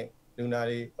ဖက်လှည့်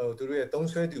နဲ့လူနာတွေသူတို့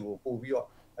ရဲ့သုံးဆွဲသူ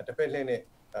ကိုပို့ပြီးတော့တစ်ဖက်လှည့်နဲ့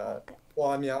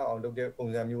ပွားများအောင်လုပ်တဲ့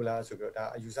ပုံစံမျိုးလားဆိုပြီးတော့ဒါ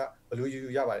အယူဆဘယ်လို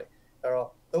ယူရပါတယ်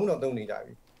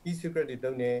အဲ့တော့သုံးနေကြပြီ e-secret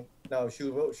တွေသုံးနေနောက်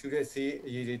ရှူတဲ့ဆေးအ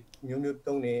ရေးတွေ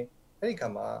မျိုးသုံးနေအဲ့ဒီခါ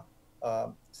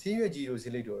မှာဆေးရွက်ကြီးတို့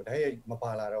ဆေးလိပ်တို့ဒါရဲ့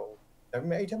မပါလာတော့ဘူးဒါပေ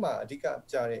မဲ့အဲ့ထက်မှအဓိ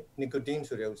ကကြားတဲ့ nicotine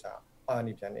ဆိုတဲ့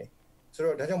ဥစ္စာပါနေပြန်တယ်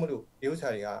ဆိုတော့ဒါကြောင့်မလို့ဒီဥစ္စာ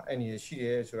တွေကအန်ဒီရှိ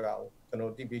တယ်ဆိုတာကိုကျွန်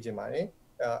တော်သိပေးချင်ပါတယ်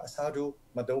အစားထိုး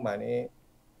မသုံးပါနဲ့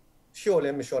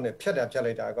ရှော့လဲမရှော့နဲ့ဖြတ်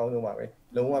လိုက်တာအကောင်းဆုံးပါပဲ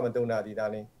လုံးဝမသုံးတာဒီ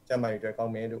သားလေးကျန်းမာရေးအတွက်ကော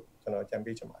င်းမယ်လို့ကျွန်တော်ကြံ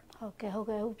ပေးချင်ပါတယ်ဟုတ်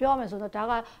ကဲ့ပြောရမယ်ဆိုတော့ဒါ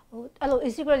ကအဲ့လို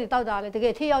e-secret တွေတောက်တာလေတက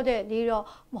ယ်ထိရောက်တဲ့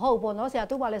လေးတော့မဟုတ်ဘူးပေါ့နော်ဆရာ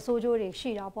သူ့မှာလည်းစိုးကျိုးတွေ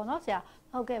ရှိတာပေါ့နော်ဆရာ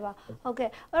ဟုတ်ကဲ့ပါဟုတ်ကဲ့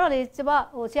အဲ့တော့လေကျမ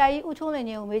ဆရာကြီးဦးထွန်းလင်း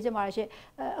ကိုမေးချင်ပါ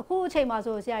တယ်ရှင်အခုအချိန်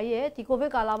မှာဆိုဆရာကြီးရဲ့ဒီကိုဗစ်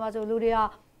ကာလမှာဆိုလူတွေ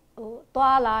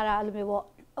ကသွားလာတာအဲ့လိုမျိုးပေါ့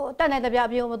တက်နိုင်တဲ့ပြအ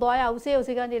ပြင်မသွားရဘူးဆေး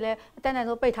ရုံဆေးကန်းတွေလည်းအတက်နိုင်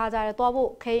ဆုံးပိတ်ထားကြတယ်သွားဖို့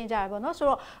ခဲရင်ကြတယ်ပေါ့နော်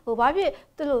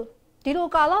ဆိုတော့ဘာဖြစ်ဒီလို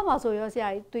ကာလမှာဆိုရော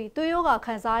ဆရာကြီးသွေးရောဂါ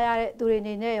ခံစားရတဲ့သူတွေ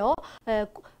အနေနဲ့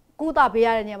ရောကုသပေးရ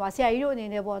တဲ့နေရာမှာဆရာကြီးတို့အနေ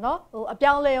နဲ့ပေါ့နော်အ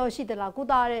ပြောင်းလဲရောရှိသ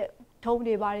လားကုသ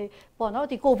တဲ့ထုံးတွေပါ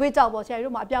တယ်ပေါ့နော်ဒီကိုဗစ်ကြောင့်ပေါ့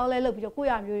ဆရာကြီးတို့မှာအပြောင်းလဲလုပ်ပြီးတော့ကု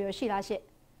ရမျိုးရောရှိလားရှင့်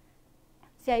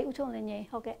ဆရာကြီးဦးချုံလ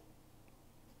င်းကြီးဟုတ်ကဲ့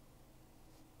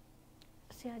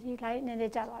ဆရာကြီးလိုက်နည်း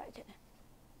နည်းကြာသွားတယ်ချ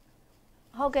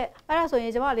င်းဟုတ်ကဲ့အဲ့ဒါဆို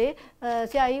ရင်ကျွန်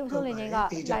မလေဆရာကြီးဦးချုံလင်းကြီး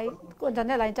ကလိုက်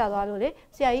အင်တာနက်လိုင်း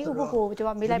ကြာသွားလို့လေဆရာကြီးဥပုကို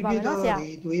ကျွန်မမေးလိုက်ပါမယ်နော်ဆရာ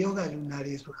သွေး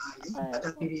ရောဂါလူနာတွေဆိုတာလေအ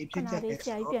တပီဖြစ်တဲ့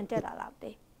ဆရာကြီးပြန်တက်လာလားမ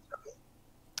သိ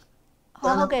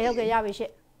ဟုတ်ကဲ့ရ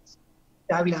ပြီရှင့်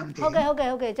ကြားပြီလား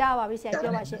မသိဟုတ်ကဲ့ကြားပါပြီဆရာ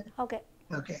ပြောပါရှင့်ဟုတ်ကဲ့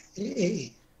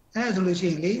အေးအဲ့ဒါဆိုလို့ရှိ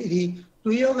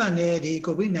ရင်လေဒီသွေးရောဂါနဲ့ဒီ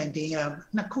COVID-19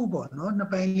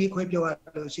 ကနှစ်ခုပေါ့နော်နှစ်ပိုင်းလေးခွဲပြောရ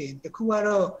လို့ရှိရင်တစ်ခုက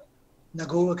တော့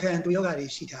ငကိုအခန့်သွေးရောဂါ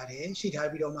တွေရှိ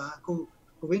ထားပြီးတော့မှအခု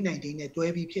COVID-19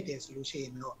 နဲ့တွဲပြီးဖြစ်တယ်ဆိုလို့ရှိရ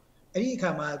င်တော့အဲ့ဒီအ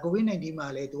ခါမှာ COVID-19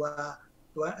 မှာလေသူက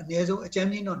အနည်းဆုံးအကြ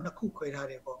မ်းဖျင်းတော့နှစ်ခုခွဲထား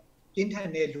တယ်ပေါ့ပြင်း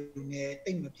ထန်တဲ့လူ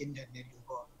နဲ့တိတ်မပြင်းထန်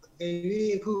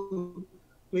တဲ့လူပေါ့အခု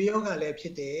သွေးရောဂါလ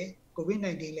ည်းဖြစ်တယ်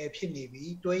COVID-19 လည်းဖြစ်နေ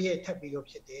ပြီတွဲရက်ထပ်ပြီးတော့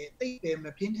ဖြစ်တယ်တိတ်ပဲမ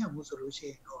ပြင်းထန်ဘူးဆိုလို့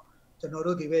ရှိရင်တော့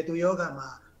ကျွန်တော်တို့ဒီဘက်သွေးရောဂါမှာ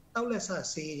တောက်လက်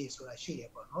ဆဆေးတွေဆိုတာရှိတယ်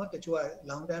ပေါ့နော်တချို့က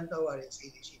long term တောက်ရ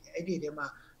တဲ့ဆေးတွေရှိတယ်အဲ့ဒီထဲ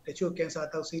မှာတချို့ကင်ဆာ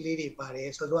တောက်ဆေးလေးတွေပါ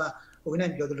တယ်ဆိုတော့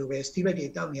COVID-19 ပြောသလိုပဲ steroid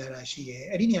တွေတောက်နေရတာရှိ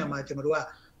တယ်အဲ့ဒီနေရာမှာကျွန်တော်တို့က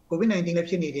COVID-19 လည်း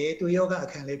ဖြစ်နေတယ်သွေးရောဂါ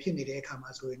အခန့်လည်းဖြစ်နေတဲ့အခါမှာ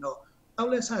ဆိုရင်တော့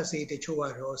တောက်လက်ဆဆေးတချို့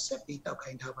ကတော့ဆက်ပြီး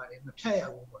တောက်ခိုင်းထားပါတယ်မဖြတ်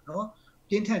ရဘူးပေါ့နော်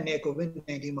ပြင်းထန်တဲ့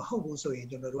COVID-19 မဟုတ်ဘူးဆိုရင်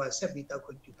ကျွန်တော်တို့ကဆက်ပြီးတောက်ခွ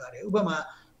င့်ပြုထားတယ်ဥပမာ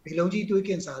ဒီလုံးကြီးသွေး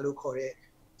ကင်ဆာလို့ခေါ်တဲ့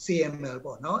CML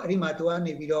ပေါ့နော်အဲ့ဒီမှာသူ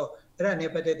ကနေပြီးတော့အဲ့ဒါ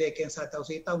နဲ့ပတ်သက်တဲ့ကင်ဆာတောက်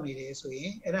ဆေးတောက်နေတယ်ဆို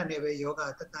ရင်အဲ့ဒါနဲ့ပဲယော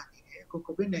ဂတက်နေတယ်အခု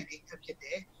COVID-19 ဖြစ်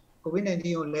တယ် COVID-19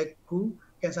 ကိုလ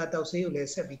ည်းခုကင်ဆာတောက်ဆေးကိုလ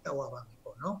ည်းဆက်ပြီးတောက်ရပါ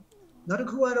မယ်ပေါ့နော်နောက်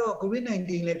တစ်ခုကတော့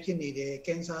COVID-19 လည်းဖြစ်နေတယ်က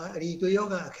င်ဆာအဲ့ဒီသွေးရော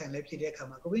ဂါအခန့်လည်းဖြစ်တဲ့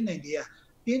အခါမှာ COVID-19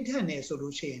 ကပြင်းထန်နေဆို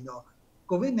လို့ရှိရင်တော့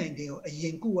COVID-19 ကိုအ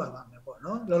ရင်ကုရပါ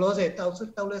မယ်ပေါ့နော်လောလောဆယ်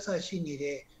တောက်လက်ဆရှိနေ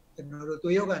တဲ့ကျွန်တော်တို့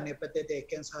သွေးရောဂါနဲ့ပတ်သက်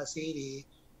တဲ့ကင်ဆာဆေးတွေ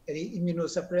အဲ့ဒီ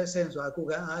immunosuppressant ဆိုတာကို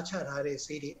ကအားချထားတဲ့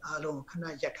ဆေးတွေအားလုံးခ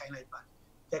ဏရပ်ခိုင်း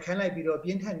လိုက်ပါရပ်ခိုင်း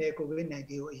လိုက်ပြီးတော့ပြင်းထန်တဲ့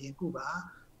COVID-19 ကိုအ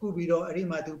ရင်ကုပြီးတော့အဲ့ဒီ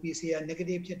မှာသူ PCR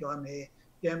negative ဖြစ်သွား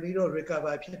မယ်ပြန်ပြီးတော့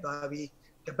recover ဖြစ်သွားပြီး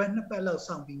တစ်ပတ်နှစ်ပတ်လောက်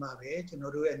စောင့်ပြီးမှပဲ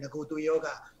ကျွန်တော်တို့ရဲ့ငကိုသွေး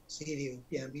ရောဂါဆေးတွေကို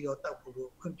ပြန်ပြီးတော့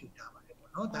တောက်ဖို့ခွင့်ပြုထားပါ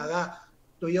တယ်ပေါ့နော်ဒါက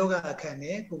သွေးရောဂါအခန့်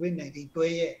နဲ့ COVID-19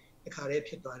 တွဲရဲ့အခါလေးဖြ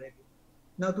စ်သွား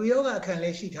တယ်နောက်သွေးရောဂါအခန့်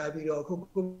လေးရှိထားပြီးတော့အခု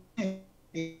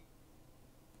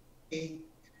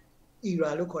era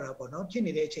လို့ခေါ်တာပေါ့နော်ဖြစ်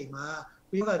နေတဲ့အချိန်မှာ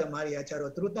သွေးရောဂါသမားတွေ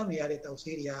ကကြတော့သူတို့တောက်နေရတဲ့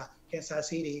တောက်ဆေးတွေက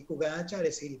ကင်ဆာဆေးတွေကိုယ်ကအားကျ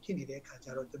တဲ့ဆေးတွေဖြစ်နေတဲ့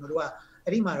အခါကျတော့ကျွန်တော်တို့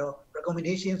ကအဲ့ဒီမှာတော့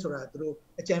recommendation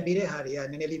ဆိုတာသူတို့အကြံပေးတဲ့ဟာတွေ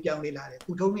ကနည်းနည်းလေးပြောင်းလဲလာတယ်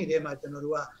ကုထုံးနေတဲ့မှာ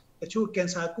ကျွန်တော်တို့ကတချို့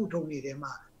ကင်ဆာကုထုံးနေတဲ့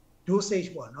မှာ dosage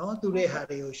ပေါ့နော်သူတို့ဟာ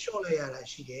တွေကို short လိုက်ရတာ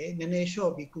ရှိတယ်နည်းနည်း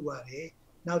short ပြီးကုရတယ်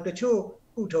နောက်တ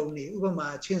ချို့ကုထုံးနေဥ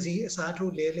ပမာချင်းစီအစား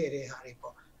ထိုးလဲတဲ့ဟာတွေ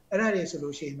ပေါ့အဲ့ဒါတွေ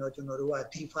ဆိုလို့ရှိရင်တော့ကျွန်တော်တို့က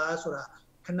defer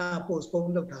ဆိုတာခဏ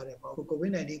postpone လုပ်ထားတယ်ပေါ့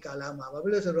COVID-19 ကာလမှာဘာဖြ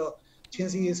စ်လို့ဆိုတော့ချင်း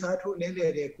စီအစားထိုးလဲ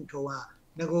တဲ့ကုထုံးက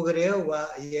ငကိုကလေး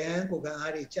ကအရန်ကိုကံ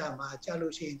အားတွေ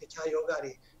ကြာလို့ရှိရင်တခြားယောဂ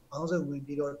တွေဘောင်းစုံ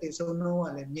ဝင်ပြီးတော့တိတ်ဆုံးနှုံး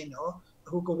ကလည်းမြင့်တော့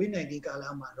အခု COVID-19 ကာ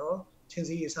လမှာတော့ချ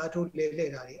င်းစီအ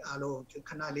စားထိုးလဲတာတွေ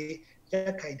အားလုံးခဏလေး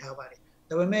ရက်ခိုင်ထားပါတယ်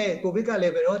ဒါပေမဲ့ COVID ကလ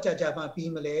ည်းဘယ်တော့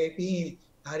ကြာမှပြီးမလဲပြီး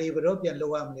ရင်ဒါတွေ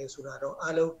ဘယ်တော့ပြန်လုပ်ရမလဲဆိုတာတော့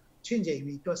အားလုံးချင်း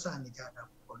ချိန်ပြီးတွက်ဆနေကြတာ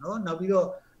ပေါ့နော်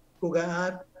နောက်ပြီးတော့ကိုကံ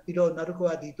အားပြီးတော့နောက်တစ်ခုက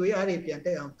ဒီသွေးအားတွေပြန်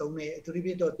တက်အောင်သုံးတဲ့အထူးသဖြ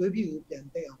င့်တော့သွေးဖြူပြန်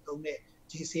တက်အောင်သုံးတဲ့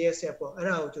GCSF ပေါ့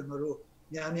အဲ့ဒါကို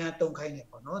ကျွန်တော်တို့များတုံးခိုင်းတယ်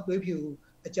ပေါ့နော်သွေး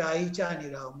ဖြူအကြာကြီးကြာနေ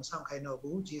တာကိုမဆောင်ခို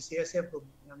င်းတော့ဘူး GCSF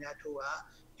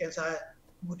ကိုများထိုးတာက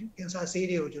င်ဆာ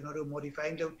ဆေးတွေကိုကျွန်တော်တို့ modify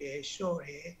လုပ်တယ် short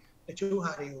တယ်တ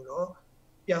ချို့ဟာတွေ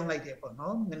ကိုတော့ပြောင်းလိုက်တယ်ပေါ့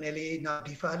နော်နည်းနည်းလေးနောက်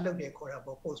defer လုပ်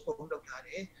တယ်ခေါ်တာပေါ့ postpone လုပ်ထားတ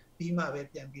ယ်ပြီးမှပဲ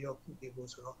ပြန်ပြီးတော့ကု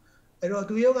ပေးဖို့ဆိုတော့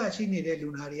အဲ့တော့သူယောဂရှိနေ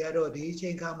တဲ့လူနာတွေကတော့ဒီအ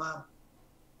ချိန်ခါမှာ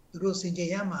သူတို့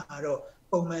စင်ကြယ်ရ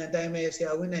မှာတော့ပုံမှန်အတိုင်းပဲဆ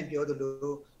ရာဝင်းနိုင်ပြောသလို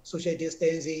social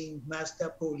distancing mask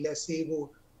တပ်ဖို့လက်ဆေးဖို့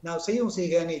နောက်စေယုံစေ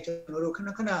ကန်နေကျွန်တော်တို့ခဏ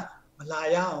ခဏ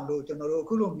မလာရအောင်လို့ကျွန်တော်တို့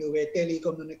အခုလိုမျိုးပဲ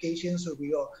telecommunication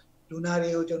ဆိုပြီးတော့လူနာတွေ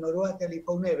ကိုကျွန်တော်တို့ကတယ်လီ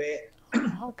ဖုန်းနဲ့ပဲ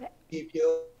ဟုတ်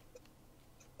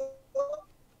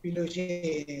ကဲ့ပြောပြီးလို့ရှိ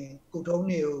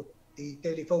ရင်ကုထုံးတွေကိုဒီတ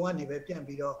ယ်လီဖုန်းကနေပဲပြန်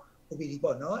ပြီးတော့ OPD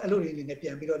ပေါ့နော်အဲ့လိုတွေနေနဲ့ပြ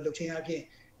န်ပြီးတော့လှုပ်ချင်း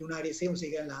အဖြစ်လူနာတွေစေ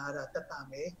ယုံစေကန်လာရတာတက်တာ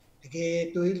မယ်တ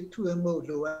ကယ်တွေးထွေးမှု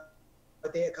လိုအ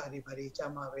ပ်တဲ့အခါတွေဘာတွေ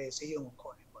ကြာမှာပဲစေယုံကို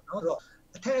ခေါ်တယ်ပေါ့နော်အဲ့တော့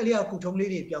အထက်အလျောက်ကုထုံးလေး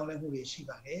တွေပြောင်းလဲမှုတွေ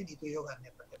ရှိပါတယ်ဒီသွေး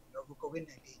ရောဂါနဲ့ပတ်သက်ပြီးတော့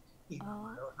COVID-19 ဒီ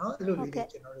မှာတော့เนาะအဲ့လိုလေး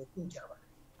တွေကျွန်တော်တို့ပြုကြပါတ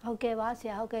ယ်ဟုတ်ကဲ့ပါဆ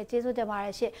ရာဟုတ်ကဲ့ကျေးဇူးတင်ပါတ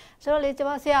ယ်ရှင့်ဆိုတော့လေ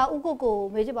ကျွန်မဆရာဦးကို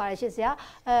မေးချင်ပါတယ်ရှင့်ဆရာ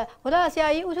ဟိုတော့ဆရာ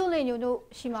ကြီးဦးထုံး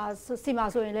လေးညို့တို့ရှိ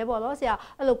မှာဆိုရင်လည်းပေါ့နော်ဆရာ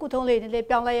အဲ့လိုကုထုံးလေးလေး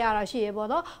ပြောင်းလဲရတာ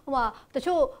ရှိရေပေါ့နော်ဟိုမှာတ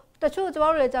ချို့ကျွန်တော်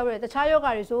တို့လည်းကြားရတယ်တခြားယော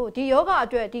ဂါတွေဆိုဒီယောဂါအ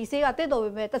တွက်ဒီဆေးကတင့်တော်ပေ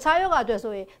မဲ့တခြားယောဂါအတွက်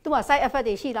ဆိုရင်သူ့မှာ side effect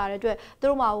တွေရှိလာတဲ့အတွက်သူ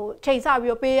တို့မှာဟိုချိန်ဆပြီး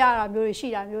တော့ပေးရတာမျိုးတွေ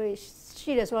ရှိတာမျိုး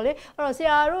တွေရှိတယ်ဆိုတော့လေအဲ့တော့ဆ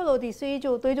ရာတို့လိုဒီဆေး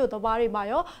ကြိုသွေးကြိုတဘာတွေ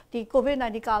မှာရောဒီ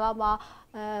COVID-19 ကာလမှာ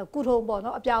ကုထုံးပေါ့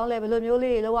နော်အပြောင်းလဲဘယ်လို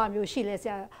မျိုးလေးတွေလောက်ရမျိုးရှိလဲဆ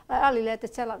ရာအဲ့လေးလည်း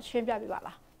တစ်ချက်လောက်ရှ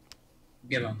င်းပြပြပါလားဟုတ်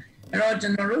ကဲ့ပါအဲ့တော့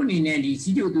ကျွန်တော်တို့အနေ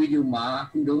နဲ့ဒီစီးကြိုသွေးကြို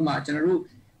မှာကုထုံးမှာ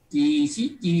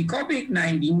ကျွန်တော်တို့ဒီ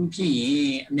COVID-19 ဖြစ်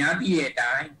ရင်အများကြီးရဲ့အ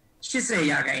တိုင်း80%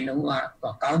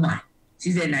ကတော့ကောင်းပါတယ်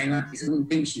49%ကဒီစုံ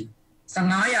သိမ့်ရှိ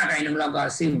15%လောက်က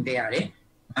စေုံတက်ရတယ်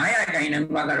9%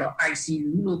ကတော့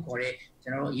ICU လို့ခေါ်တဲ့ကျွ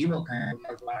န်တော်တို့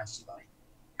ရေးပေါ်ခံရောက်သွားတာရှိပါတယ်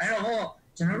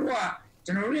အဲ့တော့ကျွန်တော်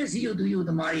တို့ရဲ့စီယိုတူ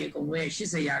ယိုသမားတွေအကုန်လုံးရဲ့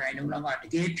80%လောက်က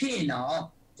တကယ်ဖြစ်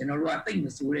ရင်တော့ကျွန်တော်တို့ကတိတ်မ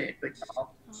ဆိုးတဲ့အတွက်ကြော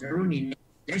င့်ကျွန်တော်တို့အနေနဲ့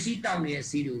လက်ရှိတောက်နေတဲ့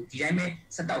စီးတို့ဒီတို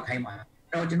င်းပဲဆက်တောက်ခိုင်းပါအဲ့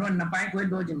တော့ကျွန်တော်နှစ်ပိုင်းခွဲ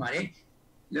ပြောချင်ပါ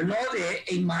တယ်လောလောဆယ်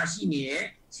အိမ်မှာရှိနေ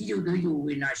တဲ့စီယိုတူ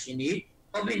ယိုဝေနာရှင်တွေ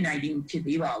COVID-19 ဖြစ်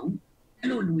သေးပါဘူး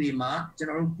အဲ့လိုလူတွေမှာ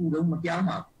ကျွန်တော်တို့ကုလုံးမပြော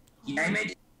င်းပါဘူးဒီတိုင်းပဲ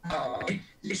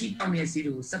လက်ရှိတောက်နေတဲ့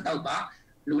စီးတို့ဆက်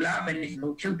တောက်ပါလူလားပဲ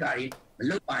နဲ့လို့ဖြုတ်တာတွေမ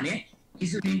လုပ်ပါ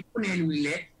နဲ့ဒီဆိုရင်ခုနေလူတွေ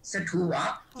လည်း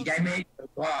ဆက်ထိုးပါဒီတို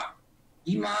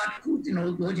င်းပဲတော့ဒီမှာခု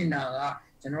ကျွန်တော်တို့ပြောချင်တာက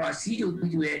ကျွန်တော်က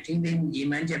စီးကြိုတူရဲ့ထိမ့်သိမ်း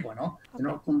မှုရေမှန်းချက်ပေါ့နော်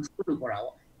ကျွန်တော် control လို့ခေါ်တာ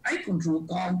ပေါ့အဲ့ control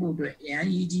ကောင်းဖို့အတွက်အ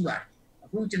ရင်ရေးကြည့်ပါတယ်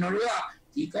အခုကျွန်တော်တို့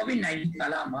ကဒီ COVID-19 ကာ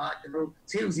လမှာ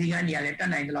ကျွန်တော်တို့ဆေးရုံဆေးခန်းတွေလည်းတက်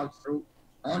နိုင်တဲ့လောက်ကျွန်တော်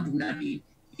တို့ဒူနာဒီ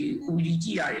ဦးကြီးကြ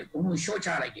ည့်ရတယ်ဘုံလို့ short ချ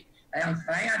လိုက်တယ်အဲ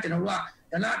အောင်ဆိုင်ကကျွန်တော်တို့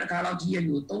ကတစ်လတစ်ခါလောက်ကြည့်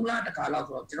ရလို့3လတစ်ခါ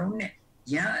လောက်ဆိုတော့ကျွန်တော်တို့ ਨੇ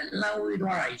ရန်လမ်းဝေး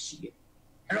သွားတာရှိတယ်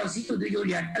အဲ့တော့စီးကြိုတူ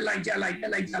တွေကတက်လိုက်ကြ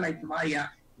လိုက်ဒီမှာတွေက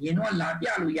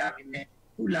ရင်တော့လာပြလို့ရပြီနဲ့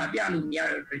ခုလာပြလို့မရ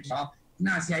တဲ့အတွက်ကြော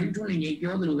င့်နာဆရာကြီးထွန်းလ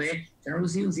င်းကြီးပြောသလိုပဲကျွန်တော်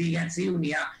တို့စေုံစီ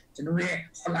ကန်စေုံနေရကျွန်တော်ရဲ့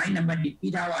online number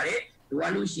တွေပြီးထားပါတယ်လို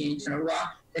အပ်လို့ရှိရင်ကျွန်တော်တို့က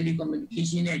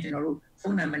telecommunication နဲ့ကျွန်တော်တို့ဖု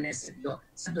န်းနံပါတ်နဲ့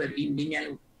ဆက်ပြီးတော့ဆက်သွယ်ပြီးမြင်မြန်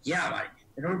လို့ရပါတယ်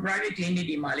ကျွန်တော်တို့ private clinic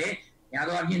တွေမှာလည်းညာ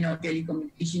တော့အပြင်တော့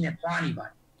telecommunication နဲ့ပွားနေပါတ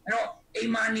ယ်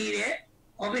အဲ့တော့အိမ်မှာနေတဲ့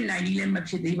COVID-19 လည်း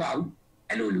မဖြစ်သေးပါ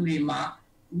ဘူးအဲ့လိုလူတွေ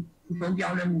မှာဘုံပြော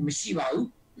င်းလဲမှုမရှိပါ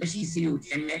ဘူးလက်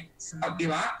ရှိစေုံခြင်းနဲ့စောက်ပြ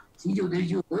ပါ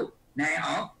စီးကြိုသွေးကြိုကို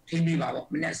နိုင်အောင်ထိန်းပေးပါပေါ့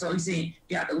မနေ့စောစင်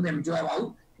130မကျော်ပါ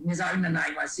ဘူးဒီနေ့စား2နာ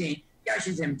ရီမှာစင်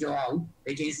180မကျော်ပါ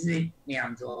ဘူးဒီချိန်စစ်နေအော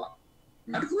င်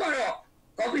ကျော်ပါနောက်တစ်ခုကတော့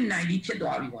COVID-19 ဖြစ်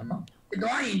သွား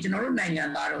ပြီပေါ့နော်ဖြစ်သွားရင်ကျွန်တော်တို့နိုင်ငံ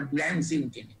သားတော့လူတိုင်းမစေုံ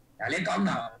တင်တယ်ဒါလည်းကောင်း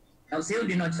တာပါ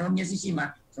နောက်စေုံတင်တော့ကျွန်တော်မျက်စိရှိမှ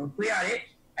ကျွန်တော်တွေ့ရ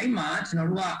တယ်အဲ့မှာကျွန်တော်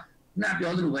တို့ကခုန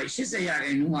ပြောသလိုပဲ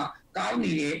80%ကကော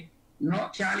င်းနေတဲ့နော်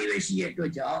ဖျားလေးပဲရှိတဲ့အတွ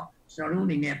က်ကြောင့်ကျွန်တော်တို့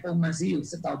အနေနဲ့ပုံမှန်စေး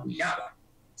ကိုစတောက်ပြီးရပါတယ်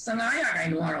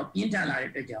15%ကတော့ပြင်းထန်လာတဲ့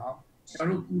အတွက်ကြောင့်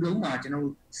ကျွန်တော်တို့ကုလုံးမှာ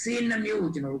ကျွန်တော်တို့ဆေးနှမျိုးကို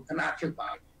ကျွန်တော်တို့ခဏဖြုတ်ပါ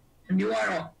တယ်။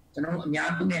မျိုးကတော့ကျွန်တော်တို့အများ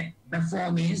ဆုံးနဲ့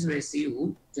metformin ဆိုတဲ့ဆေးကို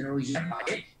ကျွန်တော်တို့ရပ်ပါ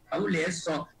တယ်။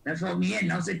အခုလဲဆို metformin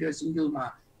ရဲ့နောက်ဆက်တွဲဆူဂျိုမှာ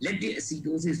lactic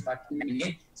acidosis ပါ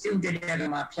တယ်။ဆေးဥတက်တဲ့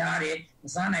ကမှာဖျားတယ်မ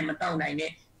စားနိုင်မတောက်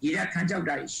နိုင်တဲ့ရေဓာတ်ခမ်းခြောက်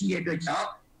တာရှိတဲ့အတွက်ကြောင့်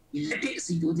ဒီ lactic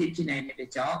acidosis ဖြစ်နိုင်တဲ့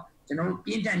အတွက်ကြောင့်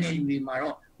ကျွန်တော်တို့ပြင်းထန်တဲ့လူတွေမှာ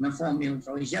တော့ metformin ကိုကျွ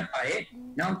န်တော်ရပ်ပါတယ်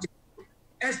။နောက်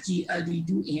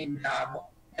SGLT2 inhibitor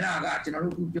ပေါ့အဲ့ဒါက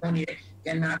ကျွန်တော်တို့ပြောနေတဲ့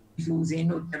canagliflozin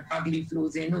တို့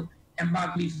dapagliflozin တို့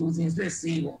empagliflozin ဆိုတဲ့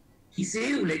ဆေးပေါ့ဒီဆေး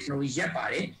ကိုလည်းကျွန်တော်ရက်ပါတ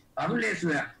ယ်ဘာလို့လဲ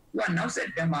ဆိုတော့သူကနောက်ဆက်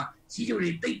တွဲမှာစီးကြိုတွေ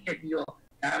တိတ်တက်ပြီးတော့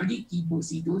diabetic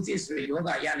ketoacidosis ဆိုတဲ့ယောဂ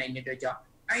ရနိုင်တဲ့အတွက်ကြော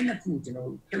င့်အဲ့နှစ်ခု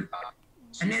ကျွန်တော်တို့ပြုတ်ပါ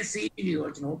ဒီနေ့ဆေးတွေကို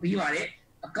ကျွန်တော်ပြီးပါတယ်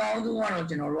အကောင်းဆုံးကတော့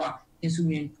ကျွန်တော်တို့က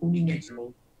insulin ထိုးနည်းနဲ့ကျွန်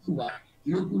တော်ခုပါဒီ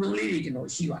လိုကုလုံးလေးတွေကျွန်တော်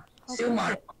ရှိပါတယ်ဆေးမှာ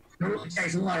ကျွန်တော်တို့အကြို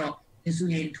က်ဆုံးကတော့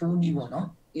insulin ထိုးနည်းပေါ့နော်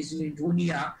insulin ထိုးနည်း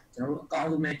ကကျွန်တော်တို့အကော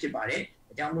င်းဆုံးပဲဖြစ်ပါတယ်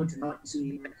အကြောင်းလို့ကျွန်တော်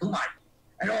insulin ထိုးပါ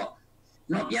တယ်အဲ့တော့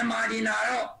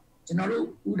ကျွန်တော်ပြန်မာနေတာတော့ကျွန်တော်တို့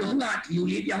ဦးတုံးကဒီလို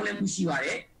လေးပြောင်းလဲမှုရှိပါ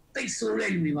တယ်တိတ်ဆိုးတဲ့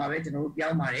လူတွေမှာပဲ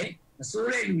ကျွန်တော်တို့ပြောင်းပါတယ်မဆိုး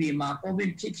တဲ့လူတွေမှာ covid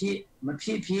ဖြစ်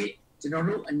မဖြစ်ကျွန်တော်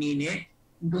တို့အနေနဲ့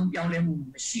ဦးတုံးပြောင်းလဲမှု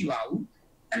မရှိပါ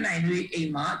ဘူးအနိုင်တွေအိ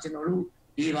မ်မှာကျွန်တော်တို့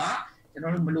ဒီပါ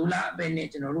ကျွန်တော်တို့မလိုလားအပဲနဲ့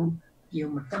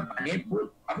ကျွန်တော်တို့ပြုံမတတ်ပါနဲ့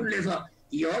အခုလဲဆို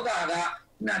ဒီယောဂါက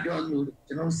ခု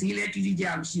နပြောလို့ကျွန်တော်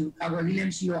စီးလဲတိတိကျမရှိဘူးကာကွယ်လေးလ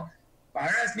ည်းမရှိတော့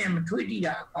virus နဲ့မထွေးတိ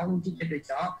တာအကောင်းဆုံးဖြစ်တဲ့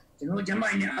ကြောင့်ကျွန်တော်ကျ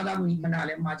မိုင်းနဲ့အာသာဝင်ခဏ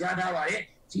လည်းမှာကြားထားပါ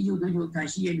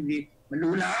တယ်စီယူတို့ခံရှိရလူတွေ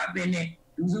မလိုလားပဲနဲ့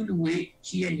လူစုလူ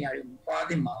ဝေးရှိတဲ့နေရာတွေပွား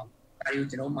သင့်ပါဘူးဒါတွေ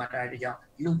ကိုကျွန်တော်မှတ်ထားတဲ့ကြော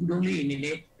င့်ဒီလိုကုထုံးလေးအနေ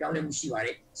နဲ့ပြောင်းလဲမှုရှိပါ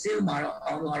တယ်ဆေးဥမှာတော့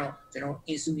အောင်းတော့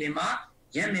ကျွန်တော်အင်ဆူလင်မှာ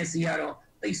ရန်မယ်စီ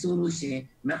ကတော့သိဆိုးလို့ရှိရင်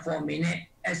metformin နဲ့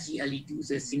SGLT2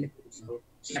 ဆိုတဲ့ဆေးနှစ်ခုကျွန်တော်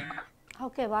ရှင်းပါတယ်ဟု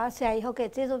တ်ကဲ့ပါဆရာကြီးဟုတ်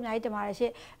ကဲ့ကျေးဇူးအများကြီးတင်ပါ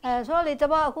တယ်ရှင်ဆိုတော့လေ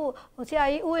ကျွန်မအခုဆရာ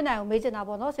ကြီးဦးဝင်းနိုင်ကို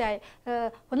မေးချင်တာပေါ့နော်ဆရာကြီး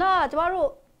ခုနက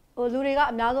ကျွန်တော်တို့လူတွေ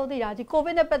ကအများဆုံးသိတာဒီကိုဗ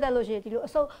စ်နဲ့ပတ်သက်လို့ရှိရင်ဒီလို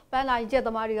အဆုတ်ပန်းလာရင်ကျက်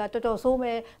သမားတွေကတော်တော်ဆိုး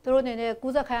မယ်သူတို့အနေ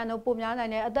နဲ့ကူးစက်ခံရတော့ပုံများနိုင်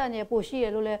တယ်အသက်အန္တရာယ်ပိုရှိရ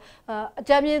လို့လည်း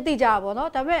အကြမ်းမြင်သိကြပါပေါ့နော်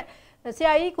ဒါပေမဲ့ဆ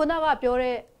ရာကြီးခုနကပြော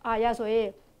တဲ့အားရဆို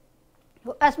ရင်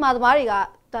asthma သမားတွေက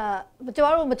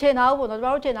ကျွန်တော်တို့မထင်တာဘူးပေါ့နော်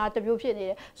ကျွန်တော်တို့ထင်တာတမျိုးဖြစ်နေ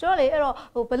တယ်ဆိုတော့လေ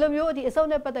အဲ့တော့ဘယ်လိုမျိုးဒီ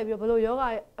အဆုတ်နဲ့ပတ်သက်ပြီးဘယ်လိုယောဂ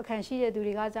အခန့်ရှိ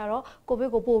တဲ့သူတွေကကြတော့ကို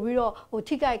ဗစ်ကိုပို့ပြီးတော့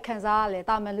ထိခိုက်ခံစား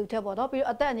ရလဲတာမန်လူ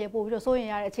ထက်ပေါ့နော်ပြီးတော့အသက်အန္တရာယ်ပို့ပြီးတော့စိုးရင်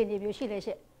ရတဲ့အခြေအနေမျိုး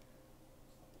ရှိလဲရှင့်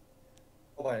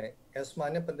ဟုတ်ပါတယ် asthma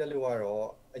နဲ့ပတ်သက်လို့ကတော့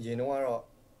အရင်တော့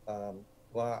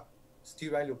ဟိုက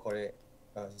steroid လို့ခေါ်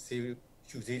တဲ့ဆေး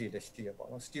ရှူဆေးတွေလည်းရှိ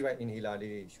ရပေါ့နော် steroid inhaler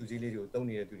လေးရှူဆေးလေးတွေကိုသုံး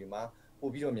နေတဲ့သူတွေ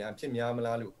မှာပို့ပြီးတော့များဖြစ်များမ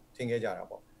လားလို့ထင်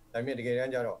ခဲ့ကြတာပေါ့ဒါပေမဲ့တကယ်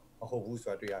တမ်းကျတော့မဟုတ်ဘူး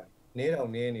ဆိုတာတွေ့ရတယ်။နည်းတော့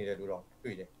နည်းနေ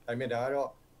တယ်လို့တော့တွေ့တယ်။ဒါပေမဲ့ဒါကတော့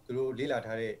သူတို့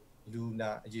လေ့လာထား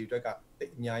တဲ့လူနာအရေးအတွက်ကအ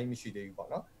များကြီးမရှိသေးဘူးပေါ့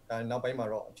နော်။ဒါနောက်ပိုင်းမှာ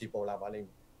တော့အဖြေပေါ်လာပါလိမ့်မ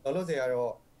ယ်။လောလောဆယ်က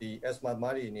တော့ဒီ asthma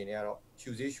သမားတွေအနေနဲ့ကတော့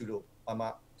ရှူဆေး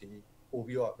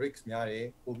ရှူလို့ဘာမှဒီပို့ပြီးတော့ risk များ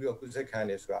တယ်ပို့ပြီးတော့ကုသခံ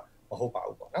ရတယ်ဆိုတာမဟုတ်ပါ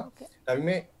ဘူးပေါ့နော်။ဒါပေ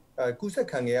မဲ့ကုသ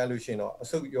ခံရလို့ရှိရင်တော့အ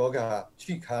ဆုတ်ယောဂ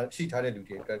ရှိထား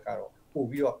တဲ့လူတွေအတွက်ကတော့ပို့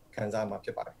ပြီးတော့ခံစားမှာဖြ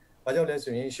စ်ပါတယ်။ဘာကြော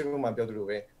င့်လဲဆိုရင်ရှင်းပြမှာပြောသ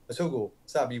လိုပဲအဆုတ်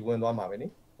ကိုစပြီးဝင်သွားမှာပဲနိ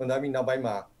။ဝင်သွားပြီးနောက်ပိုင်း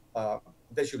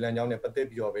မှာအသက်ရှူလမ်းကြောင်းနဲ့ပတ်သက်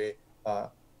ပြီးတော့ပဲ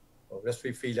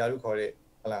respiratory failure လို့ခေါ်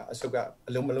တဲ့ဟလာအဆုတ်က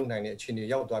အလုံးမလုံးနိုင်တဲ့အခြေ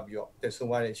အနေရောက်သွားပြီးတော့အသက်ဆုံး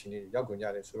သွားတဲ့အခြေအနေတွေရောက်ကုန်ကြ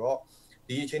တယ်ဆိုတော့ဒီ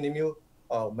အခြေအနေမျိုး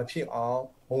မဖြစ်အောင်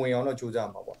မဝင်အောင်တော့ကြိုး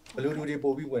စားမှာပေါ့ဘယ်လိုလူ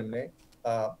တွေပို့ပြီးဝင်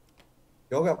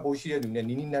မလဲယောဂပိုးရှိတဲ့လူနဲ့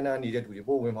နီးနီးနားနားနေတဲ့လူတွေ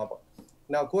ပို့ဝင်မှာပေါ့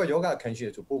နောက်ကိုကယောဂခံရှိ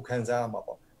တယ်ဆိုပို့ခံစားရ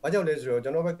မှာပေါ့ဘာကြောင့်လဲဆိုတော့ကျွ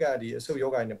န်တော်ဘက်ကဒီအဆုတ်ယော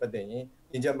ဂနဲ့ပတ်သက်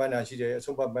ရင်ရင်ကျပန်းနာရှိတယ်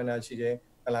အဆုတ်ပန်းနာရှိ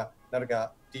တယ်ဟလာနောက်က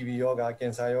TB ယောဂ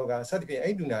ကင်ဆာယောဂစသဖြင့်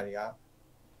အဲ့လူနာတွေ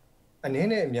ကအနည်း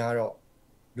နဲ့အများတော့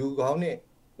လူကောင်း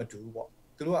နဲ့မတူ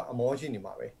ဘူးပေါ့သူတို့ကအမော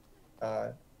ရှိနေမှာပဲ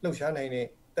လှုပ်ရှားနိုင်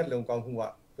တဲ့တက်လုံကောင်းမှု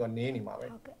ကသူကနင်းနေ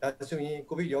မှာပဲဒါဆို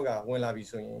ရင်ကိုဗစ်ယောဂဝင်လာ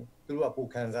ပြီဆိုရင်သူတို့က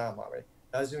ပိုခံစားရမှာပဲ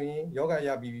ဒါဆိုရင်ယောဂ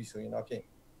ရပြီးပြီဆိုရင်တော့ဖြ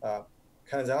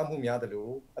င့်ခံစားမှုများတယ်လို့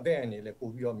အသက်အန္တရာယ်လည်း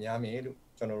ပိုပြီးတော့များမယ်လို့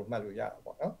ကျွန်တော်တို့မှတ်လို့ရတာ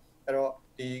ပေါ့နော်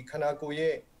အဲ့တော့ဒီခန္ဓာ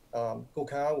ကိုယ်ရဲ့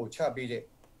ကိုယ်ခံအားကိုချပေး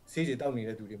တဲ့ဆေးတွေတောက်နေ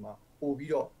တဲ့သူတွေ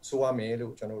မှာပို့ပြီးတော့ဆိုရမယ်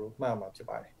လို့ကျွန်တော်တို့မှတ်မှာဖြစ်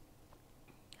ပါ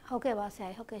တယ်ဟုတ်ကဲ့ပါ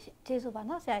ဆရာကြီးဟုတ်ကဲ့ကျေး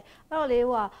ဇူးပါနော်ဆရာကြီး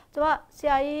အဲ့တော့လေဟိုကကျွန်မဆ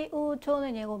ရာကြီးဦး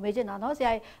ချုံးနေငယ်ကိုမေးချင်တာနော်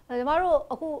ဆရာကြီးကျွန်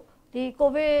မတို့အခုဒီ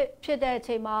ကိုဗစ်ဖြစ်တဲ့အ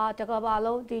ချိန်မှာတကဘာ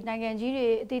လုံးဒီနိုင်ငံကြီးတွေ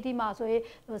အသီးသီးမှာဆိုရင်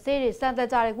ဆေးတွေစမ်း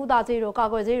သပ်ကြတယ်ကုသဆေး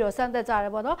တွေကာကွယ်ဆေးတွေစမ်းသပ်ကြ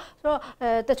တယ်ပေါ့နော်ဆို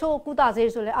တော့တချို့ကု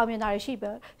သဆေးဆိုလည်းအောင်မြင်တာ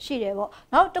တွေရှိ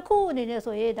တယ်ပေါ့နောက်တစ်ခုအနေ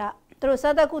နဲ့ဆိုရင်ဒါသူတို့စ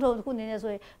မ်းသပ်ကုထုံတစ်ခုအနေနဲ့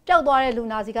ဆိုရင်ပျောက်သွား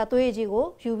တဲ့လူနာစီကသွေးရည်ကြီးကို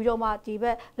ယူပြီးတော့မှဒီ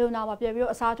ဘက်လူနာမှာပြန်ပြီး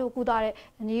တော့အစားထိုးကုသတဲ့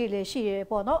နည်းတွေလည်းရှိ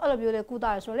တယ်ပေါ့နော်အဲ့လိုမျိုးလေးကုသ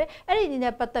ရဆိုတော့လေအဲ့ဒီန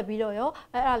ည်းနဲ့ပတ်သက်ပြီးတော့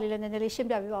ရောအဲ့ဒါလေးလည်းနည်းနည်းလေးရှ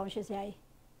င်းပြပေးပါအောင်ရှင်ဆရာကြီး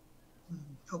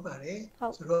ဟုတ်ပါ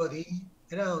တယ်ဆိုတော့ဒီ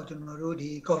အဲ့ဒါကိုကျွန်တော်တို့ဒီ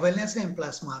covalescent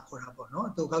plasma ခေါ်တာပေါ့နော်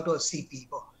သူကတော့ CP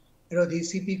ပေါ့အဲ့တော့ဒီ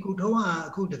CP ကုထုံး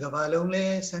ကအခုတစ်ကမ္ဘာလုံး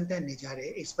လဲစမ်းသပ်နေကြတဲ့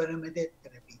experimental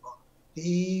therapy ပေါ့ဒီ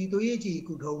သွေး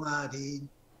ရည်ကြီးကုထုံးကဒီ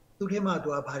သူထဲ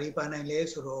မှာသူကဘာတွေပါနိုင်လဲ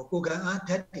ဆိုတော့ကိုယ်ခံ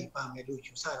အားဓာတ်တွေပါ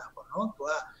မယ်လို့ယူဆတာပေါ့နော်သူ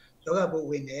ကယော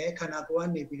ဂပိုးဝင်တယ်ခန္ဓာ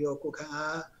ကိုယ်ကနေပြီးတော့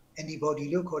ကိုယ်ခံအား antibody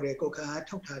လို့ခေါ်တဲ့ကိုယ်ခံ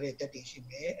အားထုတ်ထားတဲ့ဓာတ်တွေရှိမ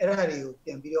ယ်အဲ့ဒါတွေ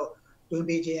ကိုပြန်ပြီးတော့တွင်း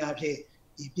ပေးခြင်း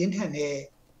အဖြစ်ဒီပြင်း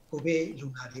ထန်တဲ့ကိုဗစ်လူ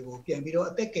နာတွေကိုပြန်ပြီးတော့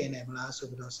အသက်ကယ်နိုင်မလား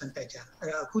ဆိုပြီးတော့စမ်းသပ်ကြတာ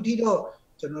အဲ့ဒါအခုထိတော့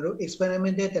ကျွန်တော်တို့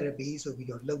experimental therapy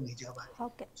ဆိုပြီးတော့လုပ်နေကြပါတယ်ဟု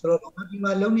တ်ကဲ့ဆိုတော့ဒီ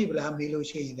မှာလုပ်နေပလားမေးလို့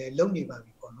ရှိရင်လည်းလုပ်နေပါ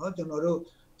ပြီပေါ့နော်ကျွန်တော်တို့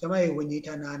ကျမရဲ့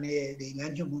ဝန်ကြီးဌာနနဲ့ဒီလ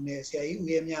မ်းညွှန်မှုနဲ့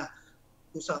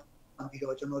ဆရာကြီးဦးရဲမြဦးဆောင်ပြီး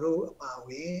တော့ကျွန်တော်တို့အပါအဝ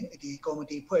င်ဒီကော်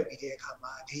မတီဖွဲ့ပြီးတဲ့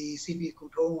အခါမှာဒီ CP ကု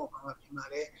ထုံးပေါ်မှာပြင်မှာ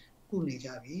လဲကုနေကြ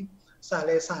ပြီစ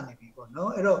လဲစနေပြီပေါ့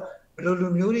နော်အဲ့တော့ဘယ်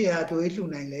လိုလူမျိုးတွေကတွေး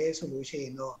လှူနိုင်လဲဆိုလို့ရှိ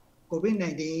ရင်တော့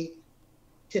COVID-19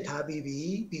 ဖြစ်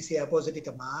ထားပြီးပြီ PCR positive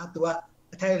တမှာသူ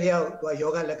ကအထိုက်လျောက်သူက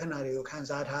ယောဂလက္ခဏာတွေကိုခံ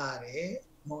စားထားရတယ်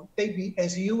တိတ်ပြီး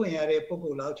ICU ဝင်ရတဲ့ပုံ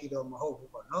ကိုလောက်ထိတော့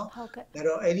မဟုတ်ဘူးပေါ့နော်ဟုတ်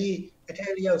ကဲ့ဒါတော့အဲ့ဒီအထို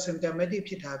က်လျောက် symptomatic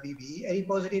ဖြစ်ထားပြီးပြီအဲ့ဒီ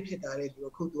positive ဖြစ်ထားတဲ့လူ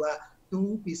အခုသူက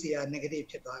PCR negative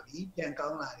ဖြစ်သွားပြီပြန်ကော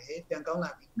င်းလာတယ်ပြန်ကောင်းလာ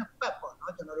ပြီနှစ်ပတ်ပေါ့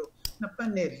နော်ကျွန်တော်တို့နှစ်ပတ်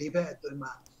နဲ့၄ပတ်အတွ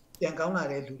င်းမှာပြန်ကောင်းလာ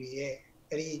တဲ့လူတွေ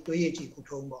ရဲ့အဲ့ဒီသွေး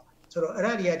ရည်ကြည်ကုထုံးပေါ့ဆိုတော့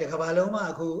အဲ့ဒါတွေကတစ်ကမ္ဘာလုံးမှာ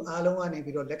အခုအားလုံး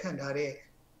ကနေပြီးတော့လက်ခံထားတဲ့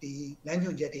ဒီလမ်း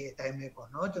ညွှန်ချက်တွေအတို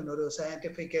င်းပဲပေါ့နော်ကျွန်တော်တို့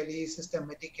scientifically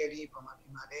systematically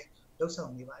ပုံမှန်ပြန်มาလဲလှုပ်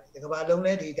ဆောင်နေပါတယ်ဒီကမ္ဘာလုံးလ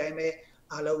ည်းဒီအတိုင်းပဲ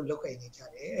အားလုံးလုပ်ကိုင်နေကြ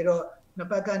တယ်အဲ့တော့နှစ်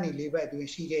ပတ်ကနေ၄ပတ်အတွင်း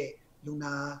ရှိတဲ့လူနာ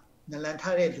နလန်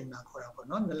ထားတဲ့လူနာခေါ်တာပေါ့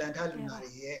နော်နလန်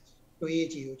ထားလူနာတွေရဲ့သွေးရည်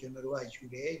ကြည်ကိုကျွန်တော်တို့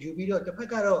ကယူတယ်ယူပြီးတော့တစ်ဖက်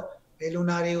ကတော့ဘယ်လူ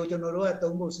နာတွေကိုကျွန်တော်တို့က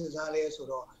သုံးဖို့စဉ်းစားလဲဆို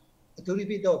တော့ သူတို့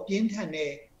ပြီးတော့ပြင်းထန်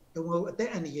တဲ့ဒုံအသက်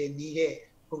အန္တရာယ်ကြီးတဲ့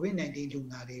COVID-19 လူ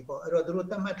နာတွေပေါ့အဲ့တော့သူတို့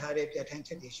သတ်မှတ်ထားတဲ့ပြဋ္ဌာန်း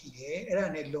ချက်တွေရှိတယ်အဲ့ဒါ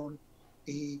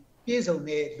နဲ့လွန်ဒီပြည့်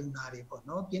စုံတဲ့လူနာ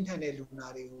တွေပေါ့နော်ပြင်းထန်တဲ့လူနာ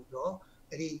တွေကိုတော့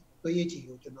အဲ့ဒီသွေးရည်ကြည်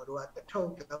ကိုကျွန်တော်တို့ကတစ်ထုပ်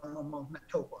မမောင်နှစ်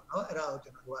ထုပ်ပေါ့နော်အဲ့ဒါကို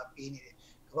ကျွန်တော်တို့ကပေးနေတယ်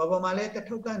ကဘာပေါ်မှာလည်း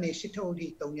တစ်ထုပ်ကနေ8ထုပ်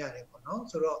အထိသုံးရ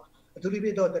တယ်ပေါ့နော်ဆိုတော့သူတို့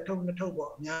ပြီးတော့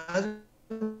တစ်ထုပ်နှစ်ထုပ်ပေါ့အများစု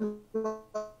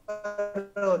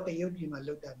တော့တရုတ်ပြည်မှာ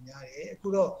လောက်တာများတယ်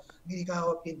အခုတော့အမေရိ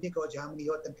ကရောပြင်သစ်ရောဂျာမနီ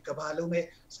ရောကမ္ဘာလုံးပဲ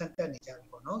စံတက်နေကြပြီ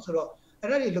ပေါ့နော်ဆိုတော့အဲ့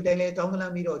ဒါတွေလုတ်တိုင်းလဲတောင်းက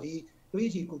လမ်းပြီးတော့ဒီသွေး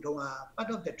ကြည်ကုထုံးက part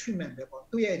of the treatment ပဲပေါ့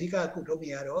သူ့ရဲ့အဓိကကုထုံး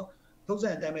တွေကတော့ထုံးစံ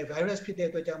အတိုင်းပဲ virus ဖြစ်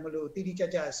တဲ့အတွက်ကြောင့်မလို့တိတိကျ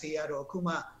ကျဆေးရတော့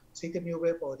အခုမှဆေးတစ်မျိုး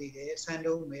ပဲပေါ်သေးတယ်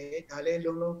ဆန်တုံးပဲဒါလ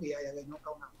ည်းလုံးလုံးပြရရတယ်တော့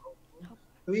ကောင်းတာမဟုတ်ဘူး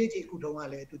သွေးကြည်ကုထုံး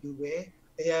ကလည်းအတူတူပဲ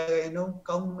တရားရည်နှု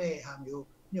န်းကောင်းမဲ့ဟာ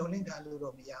မျိုးညှို့လင့်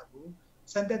ထားလို့တော့မရဘူး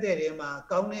စံတက်တဲ့နေရာ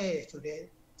မှာကောင်းတဲ့ဆိုတဲ့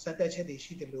စံတက်ချက်တွေ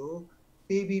ရှိတယ်လို့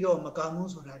ပြီးပြီးတော့မကော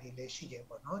င်းဘူးဆိုတာတွေလည်းရှိတယ်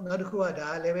ပေါ့နော်နောက်တစ်ခု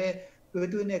ကဒါလ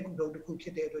ည်းပဲတွဲနဲ့ကုထုံးတစ်ခုဖြ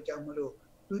စ်တဲ့အတွက်ကြောင့်မလို့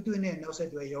တွဲနဲ့နောက်ဆက်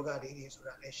တွဲယောဂတွေ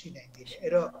ဆိုတာလည်းရှိနိုင်သေး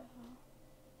တယ်အဲ့တော့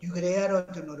ယူကလေး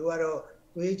ကတော့ကျွန်တော်တို့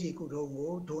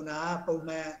ကတော့သွေးကြည်ကုထုံးကိုဒိုနာပုံမှ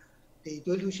န်ဒီ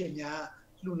သွေးလူရှင်များ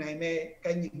လူနိုင်မဲ့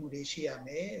ကိုက်ညီမှုတွေရှိရမ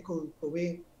ယ်အခုကို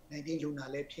ဗစ်-19 လူနာ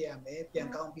လည်းဖြစ်ရမယ်ပြန်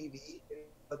ကောင်းပြီး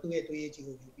ပြီသူ့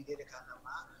ရဲ့သွေးကြည်ကိုယူပြီးတဲ့အခါ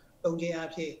မှာတုံးချင်း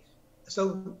အဖြစ်အစု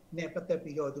ပ်နဲ့ပတ်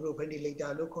သက်ပြီးတော့သူတို့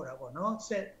ventilator လို့ခေါ်တာပေါ့နော်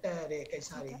ဆက်တက်တဲ့ကိစ္စ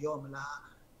တွေရောမလား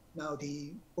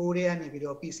နောက်ဒီပိုးတွေ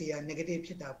ကနေပြီးတော့ PCR negative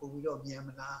ဖြစ်တာပို့ပြီးတော့မြန်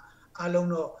မလား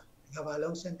အားလုံးတော့ကမ္ဘာ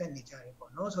လုံးစံတက်နေကြတယ်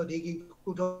ပေါ့နော်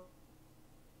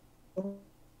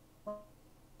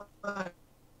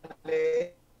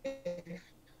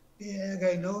ဆိုတော့ဒီကုထုံးလေဒီက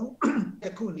နော်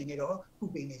တစ်ခုအနေ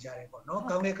နဲ့တော့ခုပေးနေကြ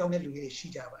တယ်ပေါ့နော်ကောင်းတဲ့လူတွေရှိ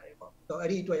ကြပါတယ်ပေါ့တော့အဲ့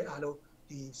ဒီအတွက်အားလုံး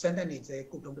ဒီစံတက်နေတဲ့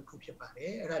ကုထုံးတစ်ခုဖြစ်ပါတယ်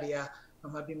အဲ့ဒါတွေကမ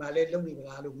မပြမလဲ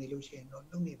လုံနေပါလားလို့မေးလို့ရှိ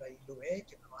ရင်တော့လုံနေပါ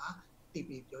ပြီလို့ပဲကျွန်တော်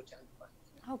ကသိပြီးပြောချင်ပါတယ်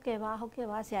ဟုတ်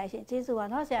ကဲ့ပါဆရာကြီးကျေး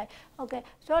ဇူးပါเนาะဆရာကြီးဟုတ်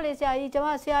ကဲ့ဆိုတော့လေဆရာကြီးကျွန်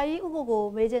မဆရာကြီးဥပ္ပ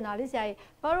ကိုမေးချင်တာလေ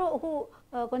ဆရာကြီးဘာလို့အခု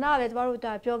ခုနကလည်း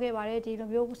ကျွန်တော်တို့ပြောခဲ့ပါတယ်ဒီလို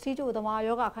မျိုးစီးကျိုသမား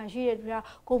ယောဂခံရှိတဲ့သူ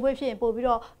ကကိုဗစ်ဖြစ်ရင်ပို့ပြီး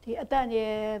တော့ဒီအသက်အန္တရာ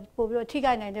ယ်ပို့ပြီးတော့ထိ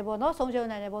ခိုက်နိုင်တယ်ပေါ့เนาะဆုံးရှုံး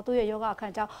နိုင်တယ်ပေါ့သူ့ရဲ့ယောဂခံ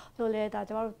ကြော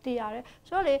င့်လို့လဲဒါကျွန်တော်တို့သိရတယ်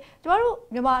ဆိုတော့လေကျွန်တော်တို့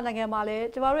မြန်မာနိုင်ငံမှာလည်း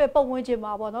ကျွန်တော်တို့ရဲ့ပုံဝင်ခြ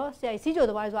င်းမှာပေါ့เนาะဆရာကြီးစီးကျို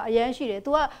သမားတွေဆိုတာအရန်ရှိတယ်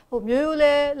သူကဟို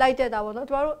မျိုးလဲလိုက်တက်တာပေါ့เนา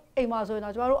ะကျွန်တော်တို့အိမ်မှာဆို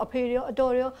ရင်တော့ကျွန်တော်တို့အဖေတွေရောအ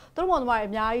တော်တွေရောသူတို့မောင်သမားတွေ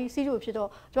အများကြီးစီးကျိုဖြစ်တော့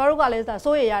ကျွန်တော်တို့ကလည်း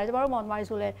စိုးရိမ်ရတယ်ကျွန်တော်တို့မောင်သမား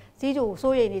တွေဆိုလဲ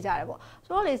စီးကျိုစိုးရိမ်နေကြတယ်ပေါ့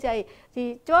ဆိုတော့လေဆရာကြီးဒီ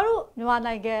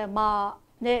ကျွန်တော်တို့မြန်မာနိုင်ငံ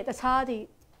မှာနဲ့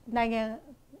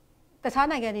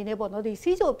တခြားနိုင်ငံတွေနဲ့ပေါ့နော်ဒီ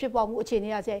စီးကျိုဖြစ်ပေါ်မှုအခြေ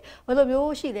အနေရဆရာဘယ်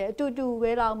လိုမျိုးရှိလဲအတူတူ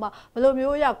ပဲလားမှဘယ်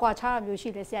လိုမျိုးရကွာခြားတာမျိုးရှိ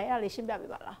လဲဆရာအဲ့ဒါလေးရှင်းပြ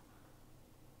ပေးပါလား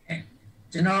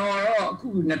ကျွန်တော်တော့အခု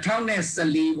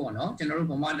2014ပေါ့နော်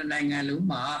ကျွန်တော်တို့ဗမာ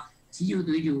နိုင်ငံလုံးမှာ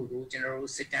စီးကျိုသွေးကျိုကို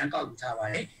ကျွန်တော်တို့စစ်တမ်းကောက်ယူထားပါ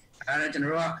တယ်ဒါကတော့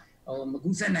ကျွန်တော်တို့က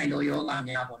မကူးစက်နိုင်သောယော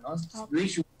ဂများပေါ့နော်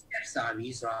ratio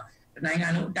service ဆိုတာနိုင်ငံ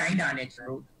လုံးအတိုင်းအတာနဲ့ကျွန်တော်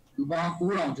တို့လူပေါင်း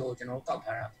9000ကျော်ကျွန်တော်တို့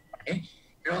ကောက်ထားတာပါ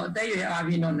တယ်အဲ့တော့အသက်အရွယ်အား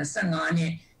ဖြင့်တော့25နှ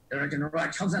စ်ကျွန်တော်တို့က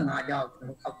65ကျောက်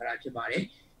ကျွန်တော်ကောက်ထားတာဖြစ်ပါတယ်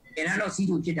။ဒါတော့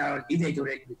စီးကျိုဖြစ်တာတော့40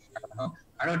ကျော်တဲ့လူဖြစ်တာပေါ့နော်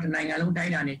။အဲ့တော့တနိုင်ငံလုံးတို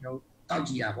င်းတာနဲ့ကျွန်တော်တို့ကောက်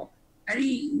ကြည့်တာပေါ့။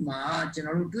အဲ့ဒီမှာ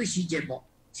ကျွန်တော်တို့တွေ့ရှိချက်ပေါ့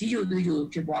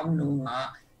စီးကျိုသွေးကျိုဖြစ်ပွားမှုနှုန်း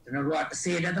ကကျွန်တော်တို့က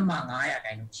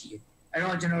10.5%ရှိတယ်။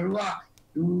အဲ့တော့ကျွန်တော်တို့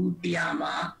ကလူ100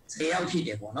မှာ10ယောက်ဖြစ်တ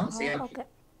ယ်ပေါ့နော်10ယောက်ဖြစ်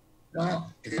။တော့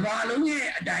ဒီဘာလုံး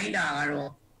ရဲ့အတိုင်းအတာကတော့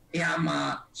100မှာ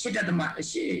8.8%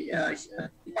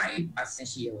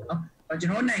ရှိရပေါ့နော်။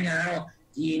ကျွန်တော်နိုင်ငံ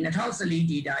ကတော့ဒီ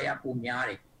2014 data ရပုံများ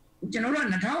တယ်ကျွန်တော်တို့က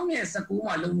2019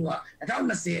မှာလုံးလို့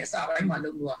2020အစပိုင်း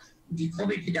မှာလုံးလို့ဒီ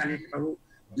covid ဖြစ်တာနဲ့ကျွန်တော်တို့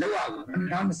လောက်အောင်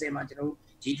2020မှာကျွန်တော်တို့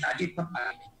data တစ်ဖတ်ပါ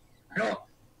တယ်အဲ့တော့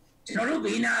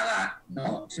ကျွန်တော်တို့ဘေးနာ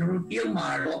ကနော်ကျွန်တော်တို့တရုတ်မှာ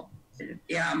တော့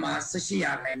တရားမှာ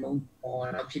18%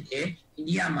လောက်ဖြစ်တယ်အိန္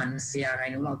ဒိယမှာ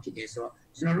20%လောက်ဖြစ်တယ်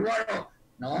ဆိုတော့ကျွန်တော်တို့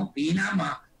ကတော့နော်ဘေးနာ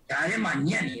မှာဓာတ်ထဲမှာ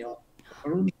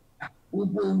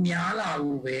ညံ့နေတော့တို့ပုံများလာ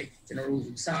လို့ပဲ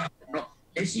ကျွန်တော်တို့ယူဆတော့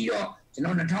လက်ရှိတော့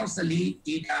ကျွန်တော်2014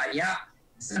 data ရ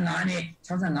15နဲ့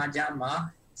65ကြားမှာ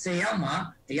10ယောက်မှာ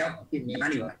1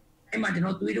ယောက်ပြင်များနေပါတယ်အဲ့မှာ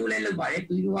ကျွန်တော်သွေးတိုးလဲလုပ်ပါတယ်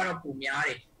သွေးတိုးကတော့ပုံများ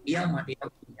တယ်1ယောက်မှာ1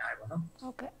ယောက်ပြင်များတယ်ပေါ့နော်ဟု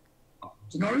တ်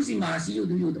ကဲ့ကျွန်တော်တို့စီမှာစီယို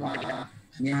သွေးတိုးသမား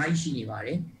အများကြီးရှိနေပါ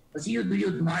တယ်စီယိုသွေး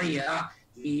တိုးသမားတွေက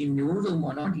ဒီမျိုးစုံ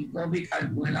ပေါ့နော်ဒီ covid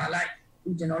ကဝင်လာလိုက်အခု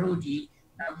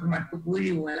ကျွန်တော်တို့ဒီပမာသွေး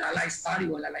တွေဝင်လာလိုက်စား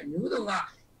တွေဝင်လာလိုက်မျိုးစုံက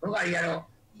ယောဂတွေကတော့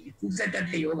ဒီကူးစက်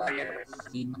တတ်တဲ့ယောဂတွေကတော့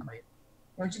ဒီ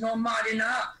မှာပဲကျွန်တော်မှာတင်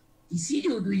တာဒီ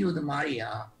စီးကျိုသွေးကျိုသမားတွေ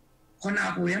ကခန္ဓာ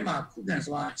ကိုယ်ထဲမှာခုခံ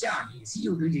စွာကြာနေ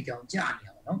စီးကျိုသွေးကျိုကြောင့်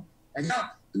ကြာနေတာပေါ့နော်။ဒါကြော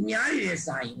င့်သူများတွေ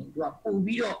ရဲ့စာရင်သူ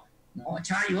ကပို့ပြီးတော့နော်အ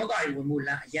ခြားယောဂတွေဝင်ဖို့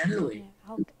လမ်းအရန်လွယ်တယ်။ဟု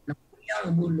တ်ကဲ့။ယောဂ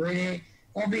ဝင်ဖို့လွယ်တယ်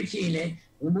။ covid ဖြစ်ရင်လ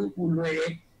ည်းဝင်ဖို့ပိုလွယ်တယ်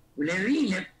။လွယ်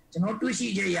ရင်လည်းကျွန်တော်တွေ့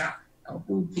ရှိချက်ရ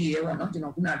ပို့ပြီးရပေါ့နော်ကျွန်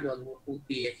တော်ခုနပြောသ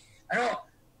လိုပို့ပြီးရ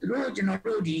အဲ့တော့သူတို့ကျွန်တော်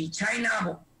တို့ဒီ China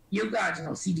ပေါ့ရုပ်ကကျွန်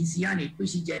တော် CDC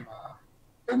ကနေတွေ့ရှိချက်မှာ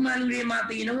ပုံမှန်လူတွေ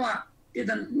မှာတည်တော့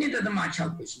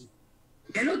1.6ပဲ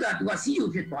ရှိတယ်လို့သူကစီးကျို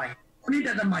ဖြစ်သွားရင်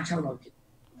9.6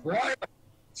လောက်ဖြစ်ဘော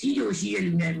စီးကျိုရှိ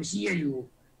ရလူနဲ့မရှိ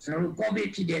ရလူကျွန်တော်တို့ COVID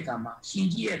ဖြစ်တဲ့အခါ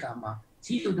မှာရှင်ကြည့်တဲ့အခါ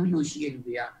မှာစီးကျိုတို့လူရှိရလူ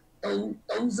တွေက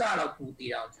3ဆလောက်ပူ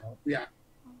တည်အောင်ကျွန်တော်တွေ့ရ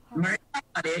အမေရိကန်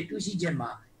မှာလည်းတွေ့ရှိချက်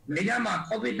မှာအမေရိကန်မှာ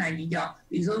COVID-19 ကြော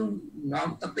င့်ဒီဆုံး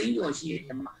3သိန်းကျော်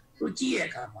ရှိတဲ့မှာတို့ကြည့်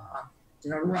တဲ့အခါမှာကျွ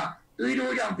န်တော်တို့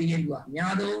ကသွေးတိုးကြောင့်တည်ရလူကအ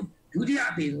များဆုံးဒုတိ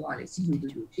ယအပေဆုံးကလည်းစီးကျို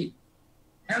တို့လူဖြစ်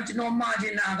အဲကျွန်တော်မှာကျ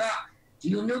င်တာ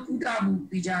ကဒီလိုမျိုးကုသ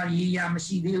မှုတရားရေးရာ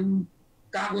မရှိသေးဘူး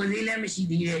ကာကွယ်ဆေးလည်းမ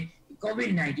ရှိသေးတဲ့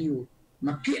COVID-19 ကိုမ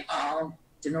ဖြစ်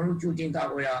အောင်ကျွန်တော်တို့ကြို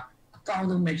တင်ကာကွယ်တာအကောင်း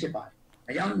ဆုံးပဲဖြစ်ပါတယ်။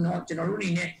ဒါကြောင့်တော့ကျွန်တော်တို့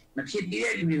အနေနဲ့မဖြစ်သေး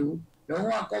တဲ့လူတွေ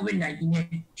ကိုလုံးဝ COVID-19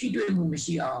 နဲ့ထိတွေ့မှု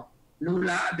မရှိ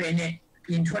အောင်လူလားအပယ်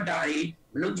နဲ့ပြင်ထွက်တာတွေ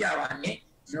မလုပ်ကြပါနဲ့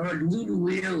။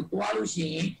ကျွန်တော်တို့လူဝေးတွေကိုတွားလို့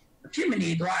ရှိရင်မဖြစ်မနေ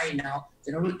တွားရင်တော့ကျွ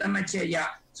န်တော်တို့တတ်မှတ်ချက်ရ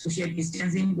social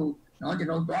distancing ကိုနော်ကျွန်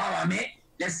တော်တွားပါမယ်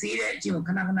။လက်ဆေးတဲ့အကျင့်ကို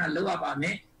ခဏခဏလုပ်ရပါမ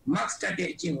ယ်။ mask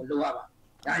တက်တဲ့အကျင့်ကိုလုပ်ရပါ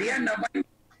။ဒါတွေကနောက်ပိုင်း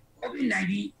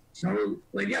COVID-19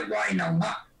 ကျွန်တော်တို့ဝေပြတ်သွားရင်တော့မှ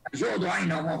ရော့သွား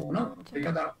ရင်တော့မဟုတ်ဘူးနော်။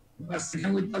ဒါတော့စနစ်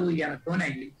တော့ရတော့နို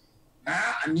င်ပြီ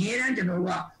။အမြဲတမ်း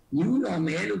ကျွန်တော်တို့က new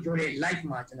normal လို့ပြောတဲ့ life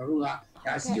မှာကျွန်တော်တို့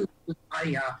ကဒါစီယို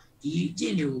အားတွေဟာဒီ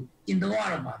အကျင့်တွေကိုကျင့်သုံးရ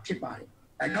တော့မှာဖြစ်ပါတယ်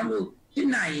။ဒါကြော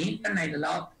င့်မို့ဖြစ်နိုင်ရင်တတ်နိုင်တဲ့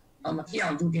လောက်မဖြစ်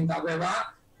အောင်ကြိုတင်ကာကွယ်ပါ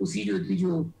။ဦး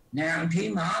စီးတို့တီချိုနိုင်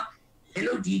အောင်ထိမှာဒီ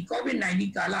လိုဒီ COVID-19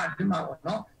 ကာလအတွင်းမှာပေါ့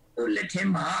နော်။ဟိုလက်ထဲ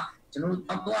မှာကျွန်တော်တို့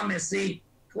တောက်ရမယ်ဆေး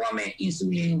ထိုးရမယ်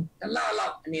အင်ဆူလင်တစ်လ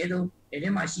လောက်အနည်းဆုံးဒီထဲ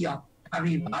မှာရှိအောင်ထား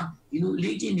ပြီးပါဒီ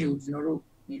လိုလေ့ကျင့်တွေကိုကျွန်တော်တို့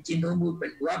ကျ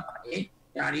င့်သုံးဖို့လိုအပ်ပါတယ်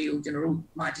ဒါတွေကို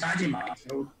ကျွန်တော်တို့မှာကြားခြင်းပါကျွန်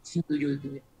တော်တို့စီးသူတွေ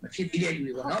မဖြစ်သေး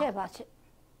တဲ့လူတွေပေါ့နော်ဟုတ်ကဲ့ပါရှင့်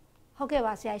ဟုတ်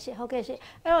ကဲ့ပါဆရာကြီးဟုတ်ကဲ့ရှင့်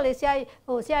အဲ့တော့လေဆရာ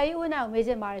ကြီးဦးနိုင်ကို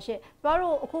မေးချင်ပါတယ်ရှင့်ကျမ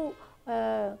တို့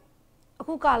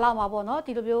အခုကာလ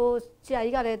မှာပေါ့နော်ဒီလိုမျိုးဆရာ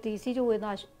ကြီးကလည်းဒီစီးကျူဝေဒ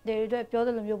နာတွေအတွက်ပြော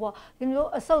တဲ့လိုမျိုးပေါ့ဒီလို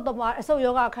မျိုးအဆုတ်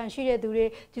ယောဂခံရှိတဲ့သူ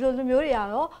တွေဒီလိုလိုမျိုးတွေက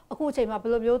တော့အခုအချိန်မှာ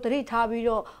ဘယ်လိုမျိုးသတိ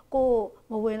ထားပြီးတော့ကိုယ်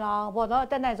မဝင်လာအောင်ပေါ့နော်အ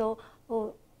တက်နိုင်ဆုံး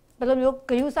ဘယ်လို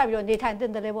မျိုးဂရုစိုက်ပြီးတော့နေထိုင်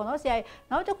တင်တယ်လဲပေါ့နော်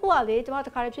ဆရာကြီးနောက်တစ်ခုကလေကျွန်မ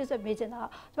တခါလေးဖြစ်ဆက်မေးချင်တာ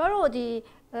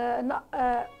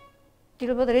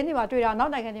ကျွန်တော်တို့ဒီလိုမျိုးသတင်းတွေမှာတွေ့တာ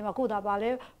နောက်နိုင်ငံတွေမှာခုတာပါလဲ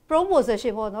promotion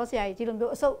ပေါ့နော်ဆရာကြီးဒီလို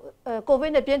မျိုးအဆုတ်ကိုဗ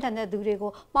စ်နဲ့ပြင်းထန်တဲ့သူတွေကို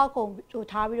မှောက်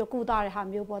ခုံထားပြီးတော့ကုသတဲ့ဟာ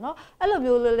မျိုးပေါ့နော်အဲ့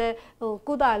လိုမျိုးလည်း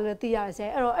ကုသလည်းသိရတယ်ဆရာ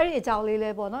အဲ့တော့အဲ့ဒီအကြောင်း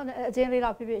လေးလဲပေါ့နော်အချင်းလေး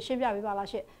တော့ဖြစ်ရှင်းပြပေးပါ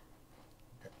လားရှင့်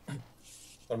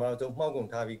ပထမဆုံးမှောက်ခုံ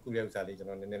ထားပြီးကုတဲ့ဥစ္စာလေး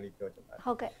ကျွန်တော်နည်းနည်းလေးပြောချင်ပါ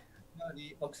တယ်ဟုတ်ကဲ့ဒီ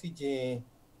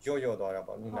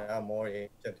အောက်ဆီဂျင်ရော့သွားတာပေါ့နူနာမောရဲ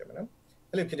ပြတ်တယ်မနော်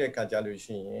အဲ့လိုဖြစ်တဲ့အခါကြလို့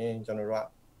ရှိရင်ကျွန်တော်တို့က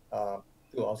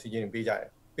သူ့အောက်ဆီဂျင်ပေးကြတယ်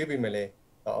ပေးပြီးမယ်လေ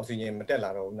အောက်ဆီဂျင်မ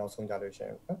တက်လာတော့ဘူးနောက်ဆုံးကြလို့ရှိ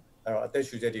ရင်နော်အဲ့တော့အသက်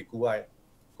ရှူချက်တွေ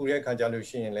ကူတဲ့အခါကြလို့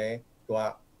ရှိရင်လည်းသူ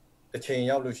ကတစ်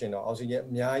ချိန်ရောက်လို့ရှိရင်တော့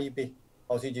အောက်ဆီဂျင်အများကြီး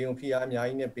ပေးအောက်ဆီဂျင်ကိုဖိအား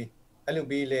အများကြီးနဲ့ပေးအဲ့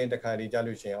လိုပေးလဲတစ်ခါတ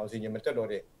ည်းကြလို့ရှိရင်အောက်ဆီဂျင်မတက်တော့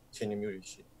တဲ့အခြေအနေမျိုးတွေ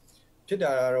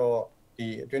ရှိဖြစ်တာကတော့ဒီ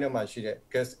အတွင်းထဲမှာရှိတဲ့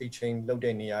gas exchange လုပ်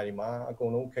တဲ့နေရာတွေမှာအကု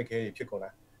န်လုံးခက်ခဲတွေဖြစ်ကုန်တာ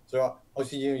ဆိုတော့အောက်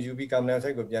ဆီဂျင် UV ကာဗွန်ဒိုင်အောက်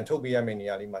ဆိုက်ကိုပြန်ထုတ်ပေးရမယ့်နေ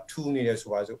ရာလေးမှာထူးနေတယ်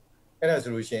ဆိုပါစို့အဲ့ဒါ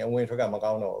ဆိုလို့ရှိရင်အဝင်ထွက်က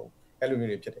မကောင်းတော့ဘူးအဲ့လို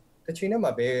မျိုးတွေဖြစ်တယ်တစ်ချိန်နဲ့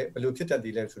မှာဘယ်လိုဖြစ်တတ်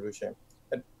သေးလဲဆိုလို့ရှိရင်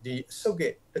ဒီအဆုတ်က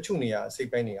တချို့နေရာစိတ်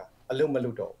ပိုင်းတွေကအလုံးမ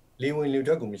လွတ်တော့လေ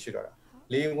ဝင်လေထွက်ကိုမရှိတော့တာ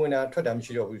လေဝင်တာထွက်တာမ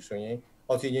ရှိတော့ဘူးဆိုရင်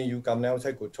အောက်ဆီဂျင် U ကာဗွန်ဒိုင်အောက်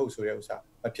ဆိုက်ကိုထုတ်ဆိုတဲ့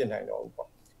ဥစ္စာမဖြစ်နိုင်တော့ဘူးပေါ့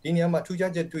ဒီနေရာမှာထူး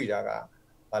ခြားချက်တွေ့တာ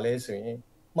ကဘာလဲဆို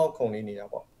ရင်မှောက်ခုံ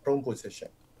လေးနေတာပေါ့ prone position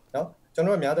เนาะ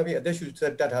ကျွန်တော်တို့အများသဖြင့်အသက်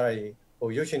ရှူတက်ထားတာတွေ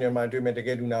ဟိုရုပ်ရှင်တွေမှာတွေ့မယ်တက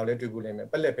ယ်လူနာကိုလည်းတွေ့ဖို့လည်းမယ်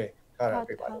ပက်လက်ပဲ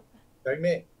ထားတာတွေ့ပါတယ်ဒါပေ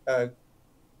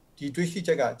မဲ့ဒီတွေးရှိချ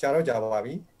က်ကကြာတော့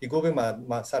ကြာပါပြီဒီကိုဗစ်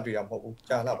မှာစတွေ့တာမဟုတ်ဘူး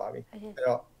ကြာလှပါပြီ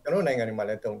အဲ့တော့ကျွန်တော်နိုင်ငံတွေ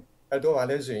မှာလည်းတုံးအဲ့တော့ဘာ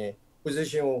လဲဆိုရင်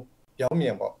position ကိုပြောင်းမြ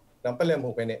န်ပေါ့နော်ပက်လက်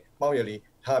မဟုတ်ဘဲနဲ့မောက်ရ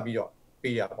လေးထားပြီးတော့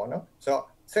ပေးရပါတော့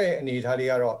ဆိုတော့ဆက်အနေထား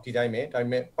လေးကတော့ဒီတိုင်းပဲဒါပေ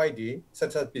မဲ့ pipe တွေဆ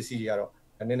က်ပစ္စည်းတွေ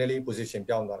ကတော့နည်းနည်းလေး position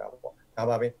ပြော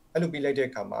င်းသွားတာပေါ့ဒါပါပဲအဲ့လိုပြီးလိုက်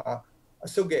တဲ့အခါမှာအ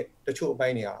ဆုတ်ကတချို့အ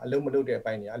ပိုင်းတွေကအလုံးမလုပ်တဲ့အ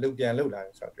ပိုင်းတွေအလုံးပြန်လုပ်လာ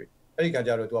တယ်ဆိုတော့တွေ့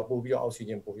အဲ့ဒီခါကျတော့သူကပို့ပြီးတော့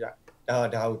အောက်ဆီဂျင်ပို့ရ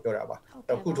ဒါ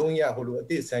ကိုပြောတာပါခုထုံးကြီးကဟိုလို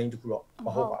အသစ်ဆိုင်တခုတော့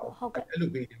မဟုတ်ပါဘူးအဲ့လို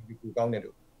ပြီးကူကောင်း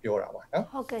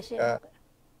တယ်လို့ပြောတာပါနော်ဟုတ်ကဲ့ရှင်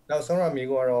နောက်ဆုံးရမိ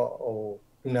ကတော့ဟို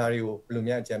လူနာတွေကိုဘယ်လို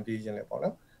များအကြံပေးခြင်းလဲပေါ့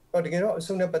နော်အဲ့တော့တကယ်တော့အ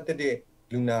ဆုတ်နဲ့ပတ်သက်တဲ့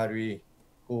လူနာ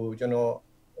တွေကို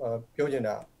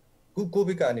ကျွန်တော်ပြောချင်တာခုကို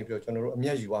ဗစ်ကနေပြီးတော့ကျွန်တော်တို့အမျ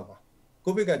က်ယူရမှာ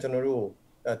ကိုဗစ်ကကျွန်တော်တို့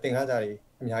သင်ခန်းစာတွေ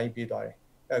အများကြီးပေးသွား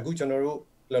တယ်အခု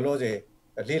ကျွန်တော်တို့လောလောဆယ်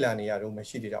လေ့လာနေရတော့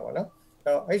မရှိ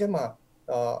သေးတာပေါ့နော်အဲ့တော့အဲ့ဒီမှာ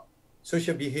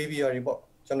social behavior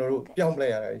တွေပေါ့ကျွန်တော်တို့ပြော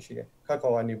င်းလဲရတာရှိတယ်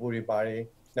ခက်ခေါ်ကနေဖို့တွေပါတယ်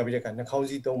နောက်ပြီးတဲ့အခါနှာခေါင်း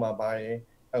စည်းသုံးပါပါ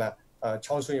တယ်ဟလာ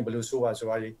ချောင်းဆိုရင်ဘယ်လိုဆိုပါ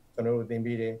ဆိုတာကြီးကျွန်တော်တို့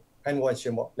သင်ပေးတယ် hand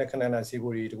washing ပေါ့လက်ခဏနာဆေး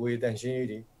ဖို့တွေတကူရတန်ရှင်းရေး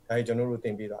တွေဒါကြီးကျွန်တော်တို့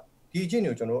သင်ပေးတာဒီအချင်း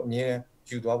တွေကိုကျွန်တော်တို့အ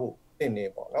မြဲယူသွားဖို့သ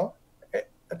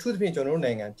င့်နေပေါ့နော်အထူးသဖြင့်ကျွန်တော်တို့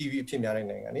နိုင်ငံ TV အဖြစ်များတဲ့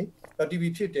နိုင်ငံလေTV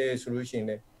ဖြစ်တယ်ဆိုလို့ရှိရင်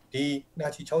လည်းဒီနာ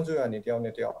ချီချောင်းဆိုရနေတယောက်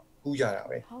နဲ့တယောက်ကူးကြတာ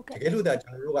ပဲတကယ်လို့ဒါ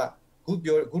ကျွန်တော်တို့က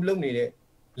ခုလုံနေတဲ့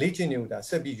လေ့ကျင့်တွေကိုဒါ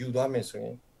ဆက်ပြီးယူသွားမယ်ဆိုရ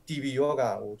င် TB ယောဂ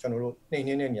ကိုကျွန်တော်တို့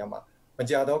နှိမ်နှင်းတဲ့နေရာမှာ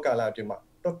မကြာတော့ကာလအတွင်းမှာ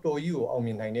တော်တော်ကြီးကိုအောင်မြ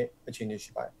င်နိုင်တဲ့အခြေ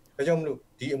အနေရှိပါတယ်ဒါကြောင့်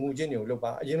မလို့ဒီအမှုချင်းတွေကိုလုပ်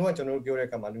ပါအရင်ကကျွန်တော်တို့ပြောတဲ့အ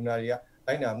ခါမှာလူနာတွေ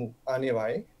ကလိုက်နာမှုအားနေပါ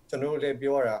တယ်ကျွန်တော်တို့လည်း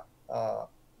ပြောတာ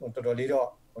တော်တော်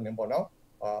လေးတော့ဟိုနေပေါ့နော်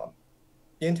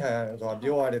ပြင်းထန်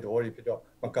ဆိုတာပြောရတဲ့သဘောတွေဖြစ်တော့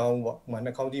မကောင်းဘူးပေါ့။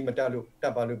နှာခေါင်းကြီးမတက်လို့တ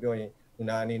က်ပါလို့ပြော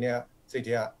ရင်လူနာအနေ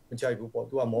နဲ့စိတ်ထဲကမကြိုက်ဘူးပေါ့။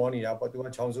 तू ကမောနေတာပေါ့။ तू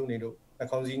ကချောင်းစုနေလို့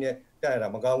နှာခေါင်းကြီးနဲ့တက်ရတာ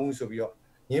မကောင်းဘူး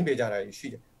ဆိုပြီးတော့ညင်းပေကြတာရှိ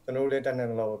တယ်။ကျွန်တော်တို့လည်းတန်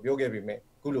တန်လောက်ပြောခဲ့ပေမဲ့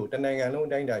ခုလိုတ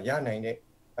နိုင်ငံလုံးအတိုင်းတာရနိုင်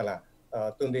တဲ့ဟလာ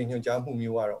တွင်တင်ညွှန်ကြား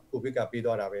မှုမျိုးကတော့ကိုဗစ်က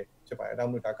ပေးသွားတာပဲဖြစ်ပါတယ်။အဲဒါ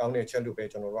မှမဟုတ်ဒါကောင်းတဲ့ချက်လို့ပဲ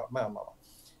ကျွန်တော်တို့ကအမှတ်မှာပါ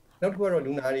။နောက်တစ်ခု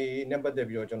ကတော့လူနာတွေနဲ့ပတ်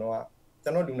သက်ပြီးတော့ကျွန်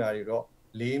တော်လူနာ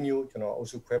တွေတော့၄မျိုးကျွန်တော်အုပ်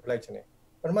စုခွဲပလိုက်ခြင်းတယ်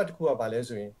။ပထမတစ်ခု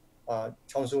ကဘာလဲဆို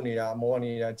ရင်ချောင်းဆိုးနေတာ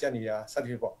မောနေတာကြက်နေတာစ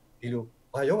သဖြင့်ပေါ့ဒီ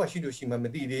လိုဘာယောဂရှိလို့ရှိမှမ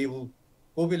သိသေးဘူး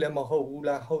ကိုဗစ်လည်းမဟုတ်ဘူး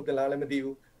လားဟုတ်သလားလည်းမသိ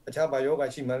ဘူးအခြားဘာယောဂ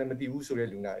ရှိမှလည်းမသိဘူးဆို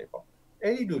တဲ့လူနာတွေပေါ့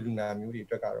အဲ့ဒီလိုလူနာမျိုးတွေ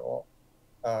အတွက်ကတော့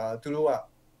သူတို့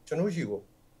ကကျွန်တော်ရှိကို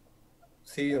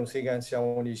ဆေးရုံဆေးကန်ဆရာဝ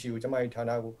န်တွေရှိကိုကျမကြီးဌာ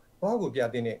နကိုဘာ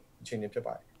ကိုပြတင်တဲ့အခြေအနေဖြစ်ပါ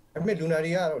တယ်ဒါပေမဲ့လူနာ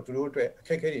တွေကတော့သူတို့အတွက်အ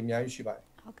ခက်အခဲတွေအများကြီးရှိပါတယ်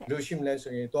ဘယ်လိုရှိမလဲ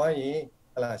ဆိုရင်သွား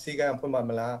ရင်ဟလာဆေးကန်ဖွ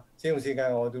င့်ပါမလားဆေးရုံဆေး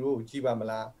ကန်ရောသူတို့ကြည့်ပါမ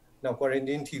လားနောက်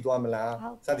quarantine ထိသွားမလား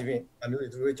စသဖြင့်အမျိုးတွေ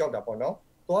သူတို့ကြောက်တာပေါ့နော်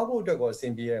သွားဖို့အတွက်ကိုအဆ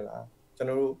င်ပြေရလားကျွန်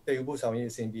တော်တို့တည်ယူဖို့ဆောင်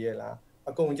ရေးအဆင်ပြေရလား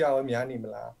အကုန်ကြရောများနေ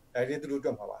မလားဒါတွေသူတို့အတွ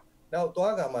က်မှာပါနောက်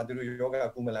သွားကမှသူတို့ယော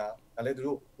ဂကူမလားဒါလ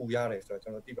ည်းသူတို့ပူရတယ်ဆိုတော့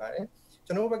ကျွန်တော်သိပါတယ်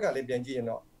ကျွန်တော်ဘက်ကလည်းပြန်ကြည့်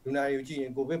ရင်တော့လူနာတွေကိုကြည့်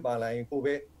ရင်ကိုဗစ်ပါလာရင်ကိုဗ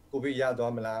စ်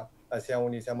ရသွားမလားဆရာ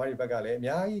ဝန်တွေဆရာမတွေဘက်ကလည်းအ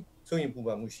များကြီးစိုးရင်ပူပ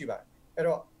န်မှုရှိပါတယ်အဲ့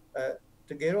တော့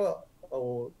တကယ်တော့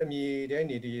ဟိုတမီ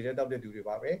တဲ့နေတည်တဲ့တောက်တဲ့သူတွေ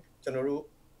ပါပဲ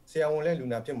ကျွန်တော်တို့ဆရာဝန်လ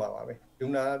ည်းလူနာဖြစ်မှာပါပဲလူ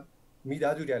နာမိ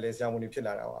သားစုတွေလည်းဆရာဝန်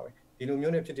တွေဖြစ်လာတာပါပဲဒီလို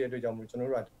မျိုးနဲ့ဖြစ်တဲ့အတွက်ကြောင့်မို့ကျွန်တော်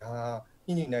တို့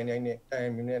ကဒါညှိနှိုင်းနိုင်တဲ့တိုင်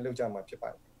မျိုးနဲ့လောက်ကြမှာဖြစ်ပါ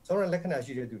တယ်ဆိုတော့လက္ခဏာ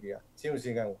ရှိတဲ့သူတွေကဆေးရုံ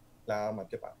ဆေးကန်းကိုလာ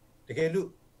မှာဖြစ်ပါတယ်တကယ်လို့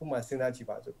ဥပမာစဉ်းစားကြည့်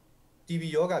ပါစို့ TB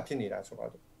ယောဂဖြစ်နေတာ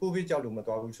ဆိုပါစို့ကိုဗစ်ကြောက်လို့မ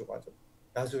သွားဘူးဆိုပါစို့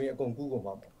ဒါဆိုရင်အကုန်ကူးကုန်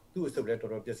မှာပေါ့သူ့အဆုပ်လ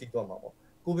ည်းတော်တော်ပျက်စီးသွား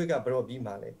မှာပေါ့ကိုဗစ်က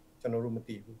ဘယ်တော့ပြီးမှလဲကျွန်တော်တို့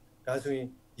မသိဘူးဒါဆိုရင်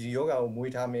ဒီယောဂ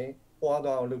ကိုမွေးထား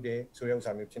မယ်ပွားသွားအောင်လုပ်တယ်ဆိုတဲ့ဥစ္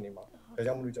စာမျိုးဖြစ်နေမှာဒါ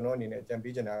ကြောင့်မလို့ကျွန်တော်အနေနဲ့အ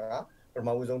ကြံပေးချင်တာကပထမ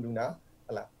ဦးဆုံးလူနာ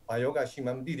ဟလာဘာယောဂရှိ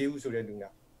မှမသိသေးဘူးဆို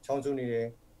တဲ့လူနာချောင်းဆိုးနေ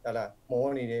တယ်ဟလာ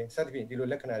မောနေတယ်စသဖြင့်ဒီလို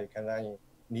လက္ခဏာတွေခံစား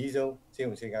ရင်နီးဆုံး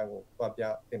ဆေးရုံဆေးကန်းကိုသွားပြ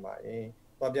တင်ပါရင်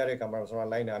သွားပြတဲ့ကံမှာ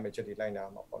ဆိုတော့လိုက်နာမယ့်ချက်တွေလိုက်နာ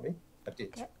မှာပေါ့လေအတိတ်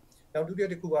နောက်ဒုတိယ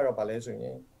တစ်ခုကတော့ဗာလဲဆိုရ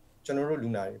င်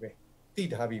ကျွန်တော်တို့လူနာတွေပဲတိ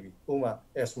ထားပြီးပြီဥပမာ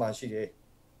အက်စမာရှိတယ်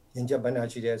ရင်ကျပ်ပ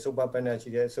န်းနာရှိတယ်ဆုပ်ပပန်းနာ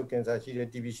ရှိတယ်ဆုပ်ကင်ဆာရှိတယ်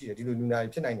TB ရှိတယ်ဒီလိုလူနာတွေ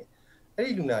ဖြစ်နိုင်တယ်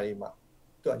အဲ့ဒီလူနာတွေ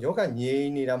မှာသူကယောဂ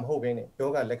ငြိမ်နေတာမဟုတ်ဘဲနဲ့ယော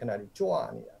ဂလက္ခဏာတွေ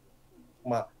ကြွနေတာဥ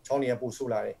ပမာချောင်းတွေကပို့ဆိုး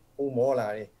လာတယ်ပို့မော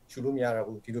လာတယ်ရှူလို့မရတော့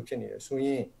ဘူးဒီလိုဖြစ်နေတယ်ဆို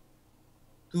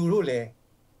ရင်သူတို့လ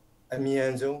ည်းအမြ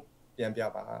န်ဆုံးပြန်ပြ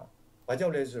ပါဘာကြော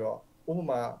င့်လဲဆိုတော့ဥပ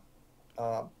မာ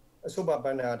အဆုပ်ပ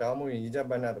ပန်းနာဒါမှမဟုတ်ရင်ကျပ်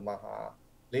ပန်းနာတမဟာ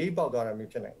လေးပေါက်သွားတာ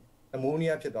မျိုးဖြစ်နိုင်တယ်အမိုး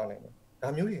နီးယားဖြစ်သွားနိုင်တယ်ဒါ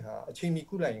မျိုးတွေဟာအချိန်မီ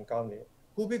ကုလိုက်ရင်ကောင်း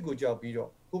တယ်ကိုဗစ်ကိုကြောက်ပြီးတော့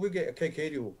ကိုဗစ်ရဲ့အခက်အခဲ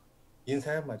တွေကို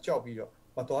ရင်ဆိုင်မှကြောက်ပြီးတော့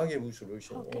မသွားခဲ့ဘူးဆိုလို့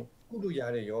ရှိရင်ကုလို့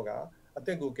ရတဲ့ယောဂအသ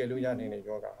က်ကိုကယ်လို့ရနိုင်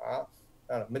တဲ့ယော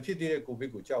ဂဟာမဖြစ်သေးတဲ့ကိုဗစ်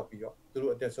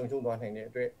ကိုကြောက်ပြီးတော့သူတို့အသက်ဆုံးရှုံးသွားနိုင်တဲ့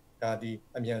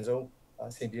အတွက်ဒါဒီအမြန်ဆုံး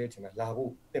အဆင်ပြေတဲ့အချိန်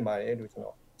မှာလာဖို့တင်ပါတယ်လို့ကျွန်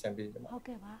တော်ကြံပေး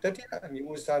တယ်ဟုတ်ကဲ့ပါတတိယ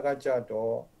အမျိုးအစား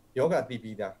ကကြတော့ယော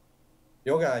ဂသိပြီးသား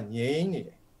ယောဂငြိမ်းနေ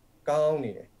တယ်ကော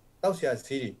င်းနေတယ်တောက်ဆရာ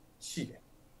ဆေးတွေရှိတယ်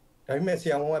ဒါပေမဲ့ဆ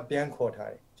ရာဝန်ကပြန်ခေါ်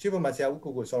ထားတယ်ရှေ့ဘက်မှာ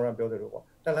ဆရာဦးကိုစောရမ်းပြောသ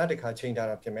လိုပေါ့တစ်လားတစ်ခါချိန်ထား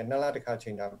တာဖြစ်မယ်နှစ်လား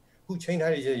တစ်ခါချိန်ထားမယ်အခုချိန်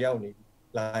ထားရရောက်နေပြီ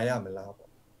လာရမ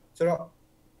လားပေါ့ဆိုတော့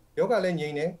ယောဂလည်း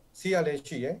ငြိမ်းတယ်ဆေးရလ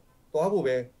ည်းရှိ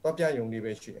တယ်သွားဖို့ပဲသွားပြယုံ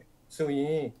လေးပဲရှိတယ်ဆို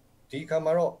ရင်ဒီအခါ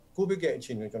မှာတော့ကိုဗစ်ရဲ့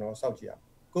အခြေအနေကိုကျွန်တော်စောင့်ကြည့်ရအောင်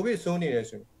ကိုဗစ်ဆိုးနေ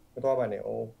တယ်ဆိုရင်မသွားပါ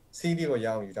နဲ့အောင်စီးလေးကိုရ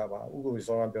အောင်ယူထားပါဥကို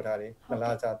စောရမ်းပြောထားတယ်2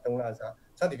လစာ3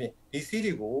လစာစသဖြင့်ဒီ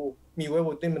စီးတွေကိုမှီဝဲ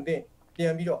ဖို့တင်မ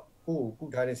တင်ပြန်ပြီးတော့ကိုယ်ကု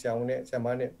ထားတဲ့ဆရာဝန်နဲ့ဆရာ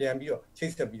မနဲ့ပြန်ပြီးတော့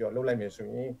ချိတ်ဆက်ပြီးတော့လုပ်လိုက်မယ်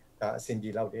ဆိုရင်ဒါအဆင်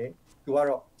ပြေလောက်တယ်သူက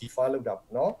တော့ defer လုပ်တာ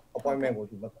ပေါ့နော် appointment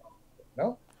ကိုသူမသွား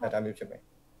ဘူးနော်ဒါမျိုးဖြစ်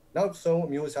မယ်နောက်ဆုံး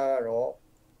အမျိုးအစား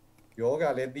ကတော့ယော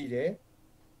ဂလည်းသိတယ်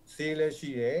ဆေးလည်းရှိ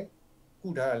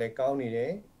တယ်ကုထားတာလည်းကောင်းနေ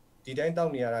တယ်ဒီတိုင်းတော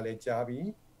က်နေရတာလ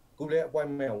ည်းကြားပြီးခုလည်း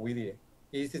appointment ကိုဝေးသေးတယ်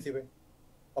အေးစစ်စစ်ပဲ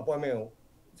appointment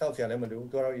ကိုစောင့်ဆရာလည်းမလို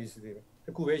သူကတော့အေးစစ်စစ်ပဲ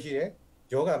တခုပဲရှိ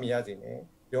တယ်ယောဂမရစေနဲ့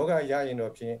ယောဂရရင်တော့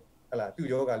ဖြင့်ဟလာ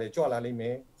သူ့ယောဂလည်းကြွလာလိမ့်မ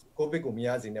ယ်ကိုဗစ်ကိုမ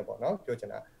ရစေနဲ့ပေါ့နော်ပြောချင်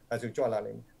တာအဲဆိုကြွလာ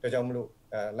လိမ့်မယ်ဒါကြောင့်မလို့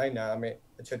လိုက်နာရမယ့်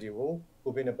အချက်တွေ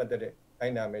ကိုကိုဗစ်နဲ့ပတ်သက်တဲ့လို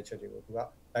က်နာမယ့်အချက်တွေကိုသူက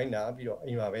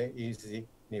လိုက်နာပြီးတော့အိမ်မှာပဲအေးစစ်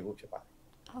နေဖို့ဖြစ်ပါ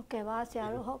တယ်ဟုတ်ကဲ့ပါ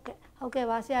ဆရာတို့ဟုတ်ကဲ့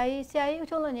ပါ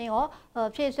ဆရာကြီးဦးချုံးလွန်ငင်း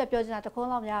ရောဖြည့်ဆွက်ပြောချင်တာ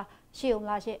တခုလောက်များရှိအောင်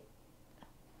လားရှင့်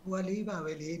ဟိုလေးပါပဲ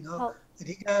လေနော်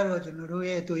အဓိကတော့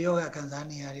ကျွန်တော်တို့ရဲ့သူယောဂခံ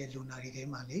စားနေရတဲ့လူနာတွေထဲ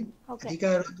မှာလေအဓိ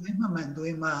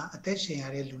ကတော့သွေးမှန်သွေးမှအသက်ရှင်ရ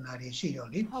တဲ့လူနာတွေ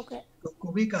ရှိတော့လေဟုတ်ကဲ့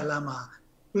ကိုဗစ်ကာလမှာ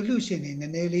သွေးလူရှင်တွေန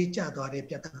ည်းနည်းလေးကျသွား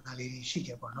တဲ့ပြဿနာလေးတွေရှိတ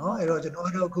ယ်ပေါ့နော်အဲ့တော့ကျွန်တော်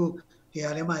တို့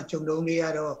အခုဒီဟာထဲမှာကြုံတုံး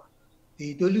လေးကတော့ဒီ ဒီ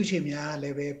တွေးလူရှင်များလ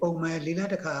ည်းပဲပုံမှန်လေးလ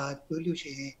တစ်ခါတွေးလူရှ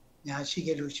င်များရှိ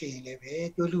ခဲ့လို့ရှိရင်လည်းပဲ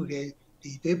တွေးလူတဲ့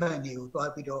ဒီတွေးပန်တွေကို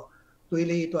တွားပြီးတော့တွေး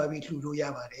လေးတွားပြီးလှူလို့ရ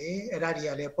ပါတယ်အဲ့ဒါတွေ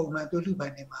ကလည်းပုံမှန်တွေးလူပ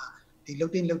န်တွေမှာဒီလု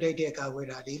တ်တင်လုတ်တိုက်တဲ့ကာဝယ်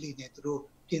တာလေးတွေနဲ့သူတို့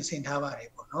ပြင်ဆင်ထားပါတ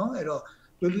ယ်ပေါ့နော်အဲ့တော့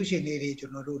တွေးလူရှင်လေးတွေကျွ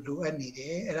န်တော်တို့လိုအပ်နေတ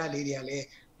ယ်အဲ့ဒါလေးတွေကလည်း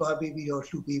တွားပြီးတော့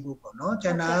လှူပေးဖို့ပေါ့နော်ကျ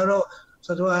န်တာကတော့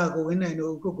ဆိုတော့ကိုဝင်းနိုင်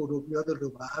တို့ကိုတို့ပြောသ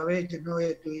လိုပါပဲကျွန်တော်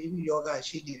ရဲ့တွေးယောဂ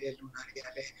ရှိနေတဲ့လူနာတွေက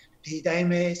လည်းဒီအတိုင်း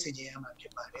ပဲဆင်ခြင်ရမှာဖြ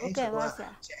စ်ပါတယ်ဟုတ်ကဲ့ပါဆရာ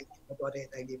ဆရာကြီးပြောတဲ့အ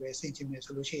တိုင်းဒီပဲဆင်ခြင်မယ်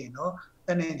ဆိုလို့ရှိရင်တော့တ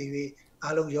န်းတဲ့ဒီ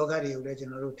အားလုံးယောဂတွေကိုလည်းကျွ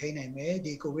န်တော်တို့ထိန်းနိုင်မယ်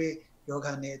ဒီကိုဗစ်ယောဂ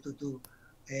နဲ့အတူတူ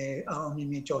အောင်မြင်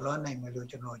မြင်ကျော်လွှားနိုင်မယ်လို့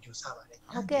ကျွန်တော်ယူဆပါတယ်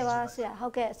ဟုတ်ကဲ့ပါဆရာဟု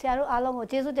တ်ကဲ့ဆရာတို့အားလုံးကို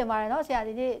ကျေးဇူးတင်ပါတယ်เนาะဆရာ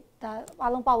ဒီနေ့ဒါ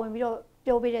အားလုံးပါဝင်ပြီးတော့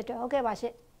ပြောပေးတဲ့အတွက်ဟုတ်ကဲ့ပါရှ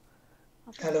င့်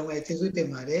အားလုံးပဲကျေးဇူးတင်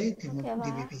ပါတယ်ဒီ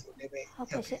DBP ကိုလည်းပဲဟုတ်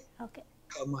ကဲ့ရှင့်ဟုတ်ကဲ့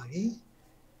ကောင်းပါပြီ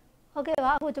ဟုတ်ကဲ့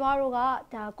ပါအခုကျမတို့က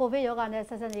ဒါကိုဗစ်ယောဂနဲ့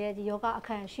ဆက်ဆက်နေတဲ့ဒီယောဂအခ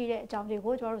န့်ရှိတဲ့အကြောင်းတွေ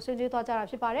ကိုကျမတို့ဆွေးနွေးသွားကြတာ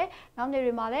ဖြစ်ပါတယ်။နောက်နေ့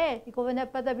တွေမှာလည်းဒီကိုဗစ်နဲ့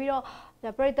ပတ်သက်ပြီးတော့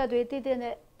ပရိသတ်တွေသိကျင်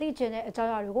တဲ့အကြော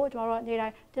င်းအရာတွေကိုကျမတို့နေ့တို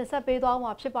င်းတင်ဆက်ပေးသွား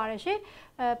မှာဖြစ်ပါတယ်ရှင်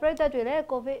။ပရိသတ်တွေလည်း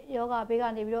ကိုဗစ်ယောဂဘေးက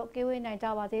နေပြီးတော့ကင်းဝေးနိုင်ကြ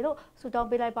ပါစေလို့ဆုတောင်း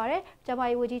ပေးလိုက်ပါတယ်။ကျမ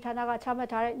ကြီးဝကြီးဌာနကချမှတ်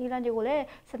ထားတဲ့နည်းလမ်းတွေကိုလည်း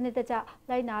စနစ်တကျ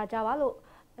လိုက်နာကြပါလို့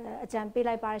အကြံပေး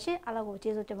လိုက်ပါတယ်ရှင်။အားလုံးကို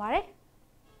ကျေးဇူးတင်ပါတယ်။